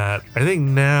in that I think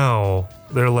now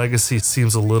their legacy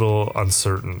seems a little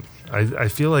uncertain. I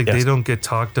feel like they don't get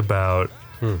talked about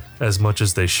as much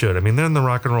as they should. I mean, they're in the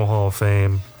Rock and Roll Hall of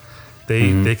Fame.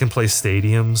 They can play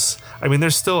stadiums. I mean,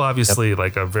 they're still obviously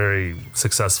like a very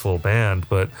successful band,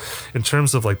 but in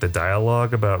terms of like the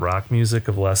dialogue about rock music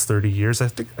of the last 30 years, I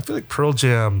feel like Pearl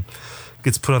Jam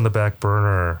gets put on the back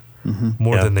burner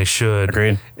more than they should.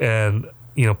 Agreed. And,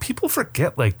 you know, people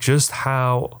forget like just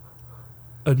how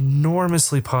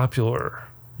enormously popular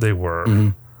they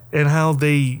were. and how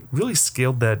they really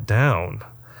scaled that down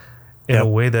in a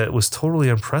way that was totally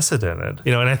unprecedented.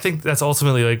 And I think that's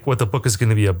ultimately like what the book is going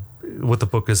to be, what the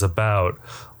book is about,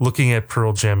 looking at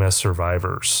Pearl Jam as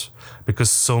survivors,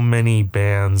 because so many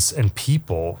bands and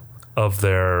people of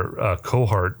their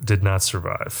cohort did not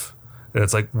survive. And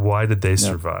it's like, why did they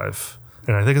survive?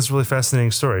 And I think it's a really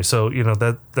fascinating story. So,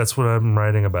 that's what I'm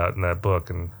writing about in that book.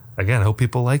 And again, I hope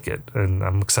people like it. And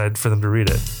I'm excited for them to read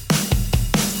it.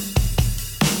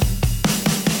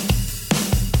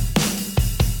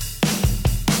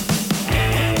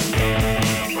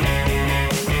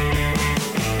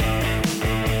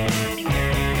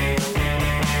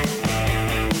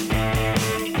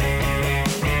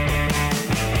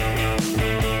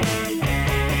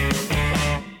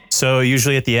 So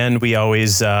usually at the end, we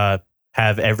always have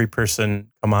every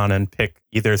person come on and pick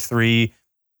either 3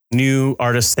 new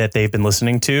artists that they've been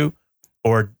listening to,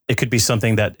 or it could be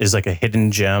something that is like a hidden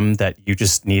gem that you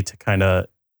just need to kind of,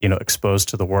 expose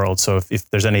to the world. So if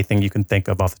there's anything you can think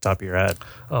of off the top of your head.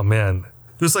 Oh man,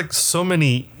 there's like so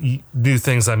many new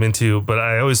things I'm into, but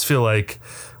I always feel like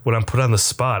when I'm put on the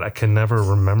spot, I can never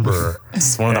remember.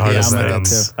 It's one of the hardest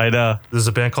things. I know. There's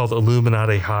a band called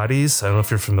Illuminati Hotties. I don't know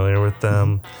if you're familiar with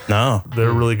them. No. They're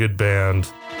a really good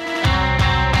band.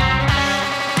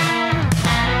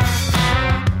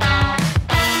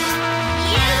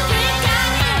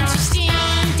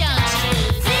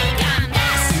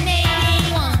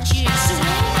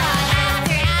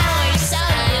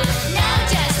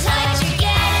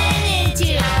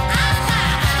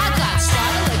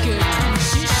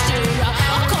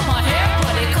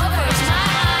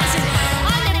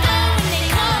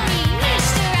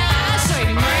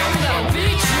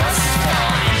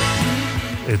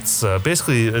 It's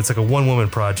basically, it's like a one-woman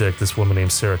project. This woman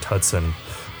named Sarah Tutson,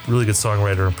 really good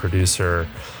songwriter and producer.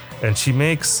 And she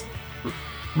makes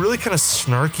really kind of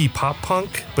snarky pop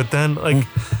punk, but then like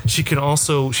she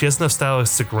has enough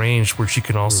stylistic range where she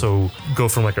can also go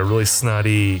from like a really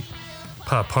snotty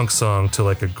pop punk song to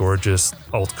like a gorgeous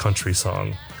alt country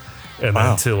song. And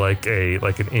then to like an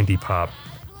indie pop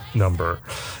number.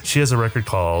 She has a record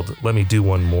called Let Me Do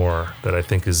One More that I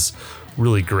think is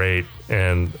really great.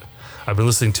 And I've been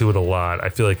listening to it a lot. I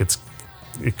feel like it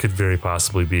could very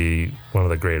possibly be one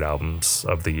of the great albums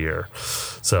of the year.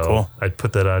 So I'd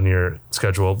put that on your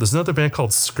schedule. There's another band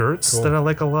called Skirts that I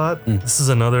like a lot. This is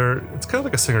another, it's kind of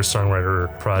like a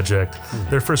singer-songwriter project.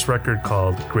 Their first record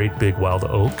called Great Big Wild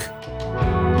Oak.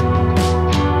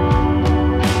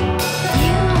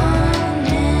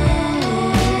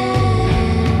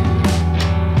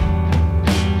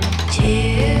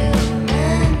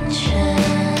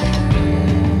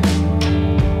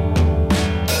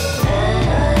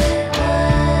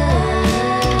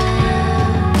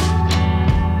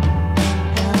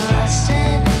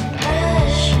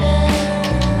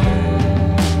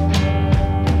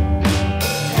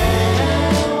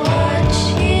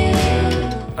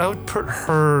 Put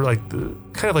her like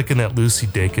kind of like in that Lucy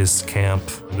Dacus camp,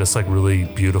 just like really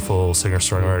beautiful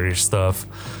singer-songwriter stuff.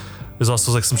 There's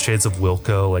also like some shades of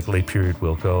Wilco, like late period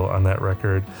Wilco on that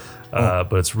record,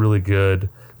 but it's really good.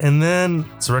 And then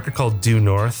it's a record called Due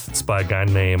North. It's by a guy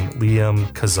named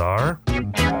Liam Kazar.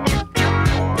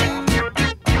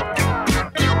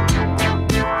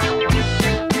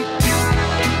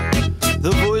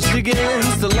 The voice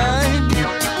against the line.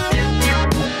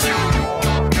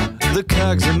 The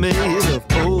cogs are made of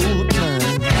old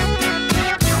time.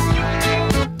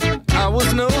 I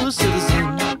was no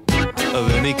citizen of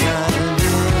any kind.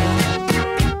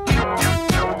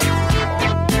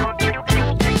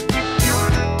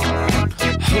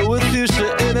 With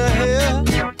fuchsia in her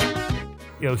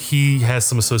hair. He has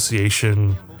some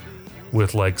association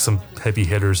with like some heavy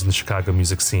hitters in the Chicago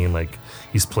music scene. Like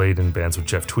he's played in bands with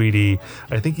Jeff Tweedy.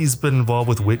 I think he's been involved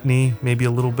with Whitney maybe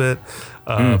a little bit.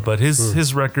 But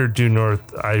his record Due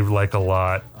North I like a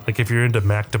lot. Like if you're into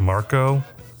Mac DeMarco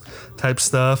type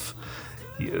stuff,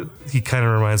 he kind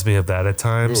of reminds me of that at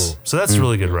times. So that's a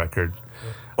really good record.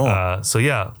 So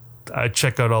yeah, I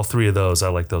check out all 3 of those. I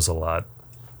like those a lot.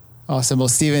 Awesome. Well,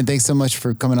 Steven, thanks so much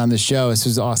for coming on the show. This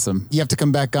was awesome. You have to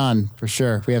come back on for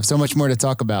sure. We have so much more to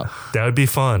talk about. That would be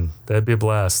fun. That'd be a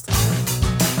blast.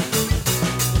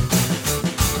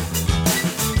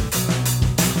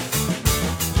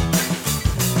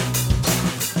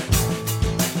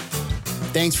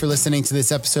 Thanks for listening to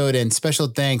this episode, and special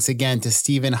thanks again to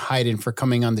Steven Hyden for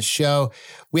coming on the show.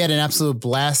 We had an absolute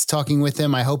blast talking with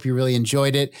him. I hope you really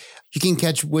enjoyed it. You can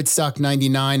catch Woodstock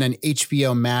 99 on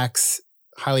HBO Max.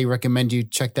 Highly recommend you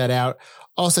check that out.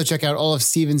 Also check out all of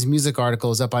Steven's music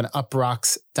articles up on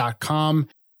uprocks.com.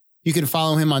 You can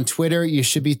follow him on Twitter. You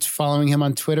should be following him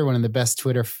on Twitter. One of the best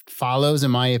Twitter follows, in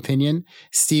my opinion,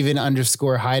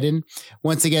 Steven_Hyden.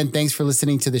 Once again, thanks for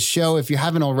listening to the show. If you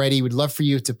haven't already, we'd love for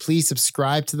you to please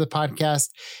subscribe to the podcast.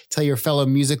 Tell your fellow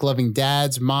music-loving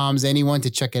dads, moms, anyone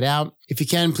to check it out. If you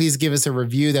can, please give us a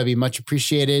review. That'd be much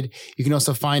appreciated. You can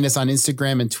also find us on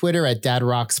Instagram and Twitter at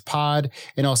DadRocksPod,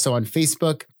 and also on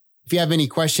Facebook. If you have any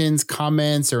questions,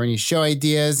 comments, or any show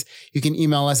ideas, you can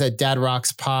email us at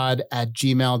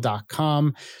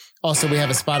dadrockspod@gmail.com. Also, we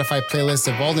have a Spotify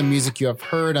playlist of all the music you have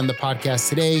heard on the podcast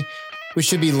today, which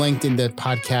should be linked in the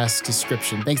podcast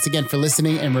description. Thanks again for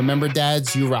listening, and remember,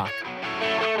 dads, you rock.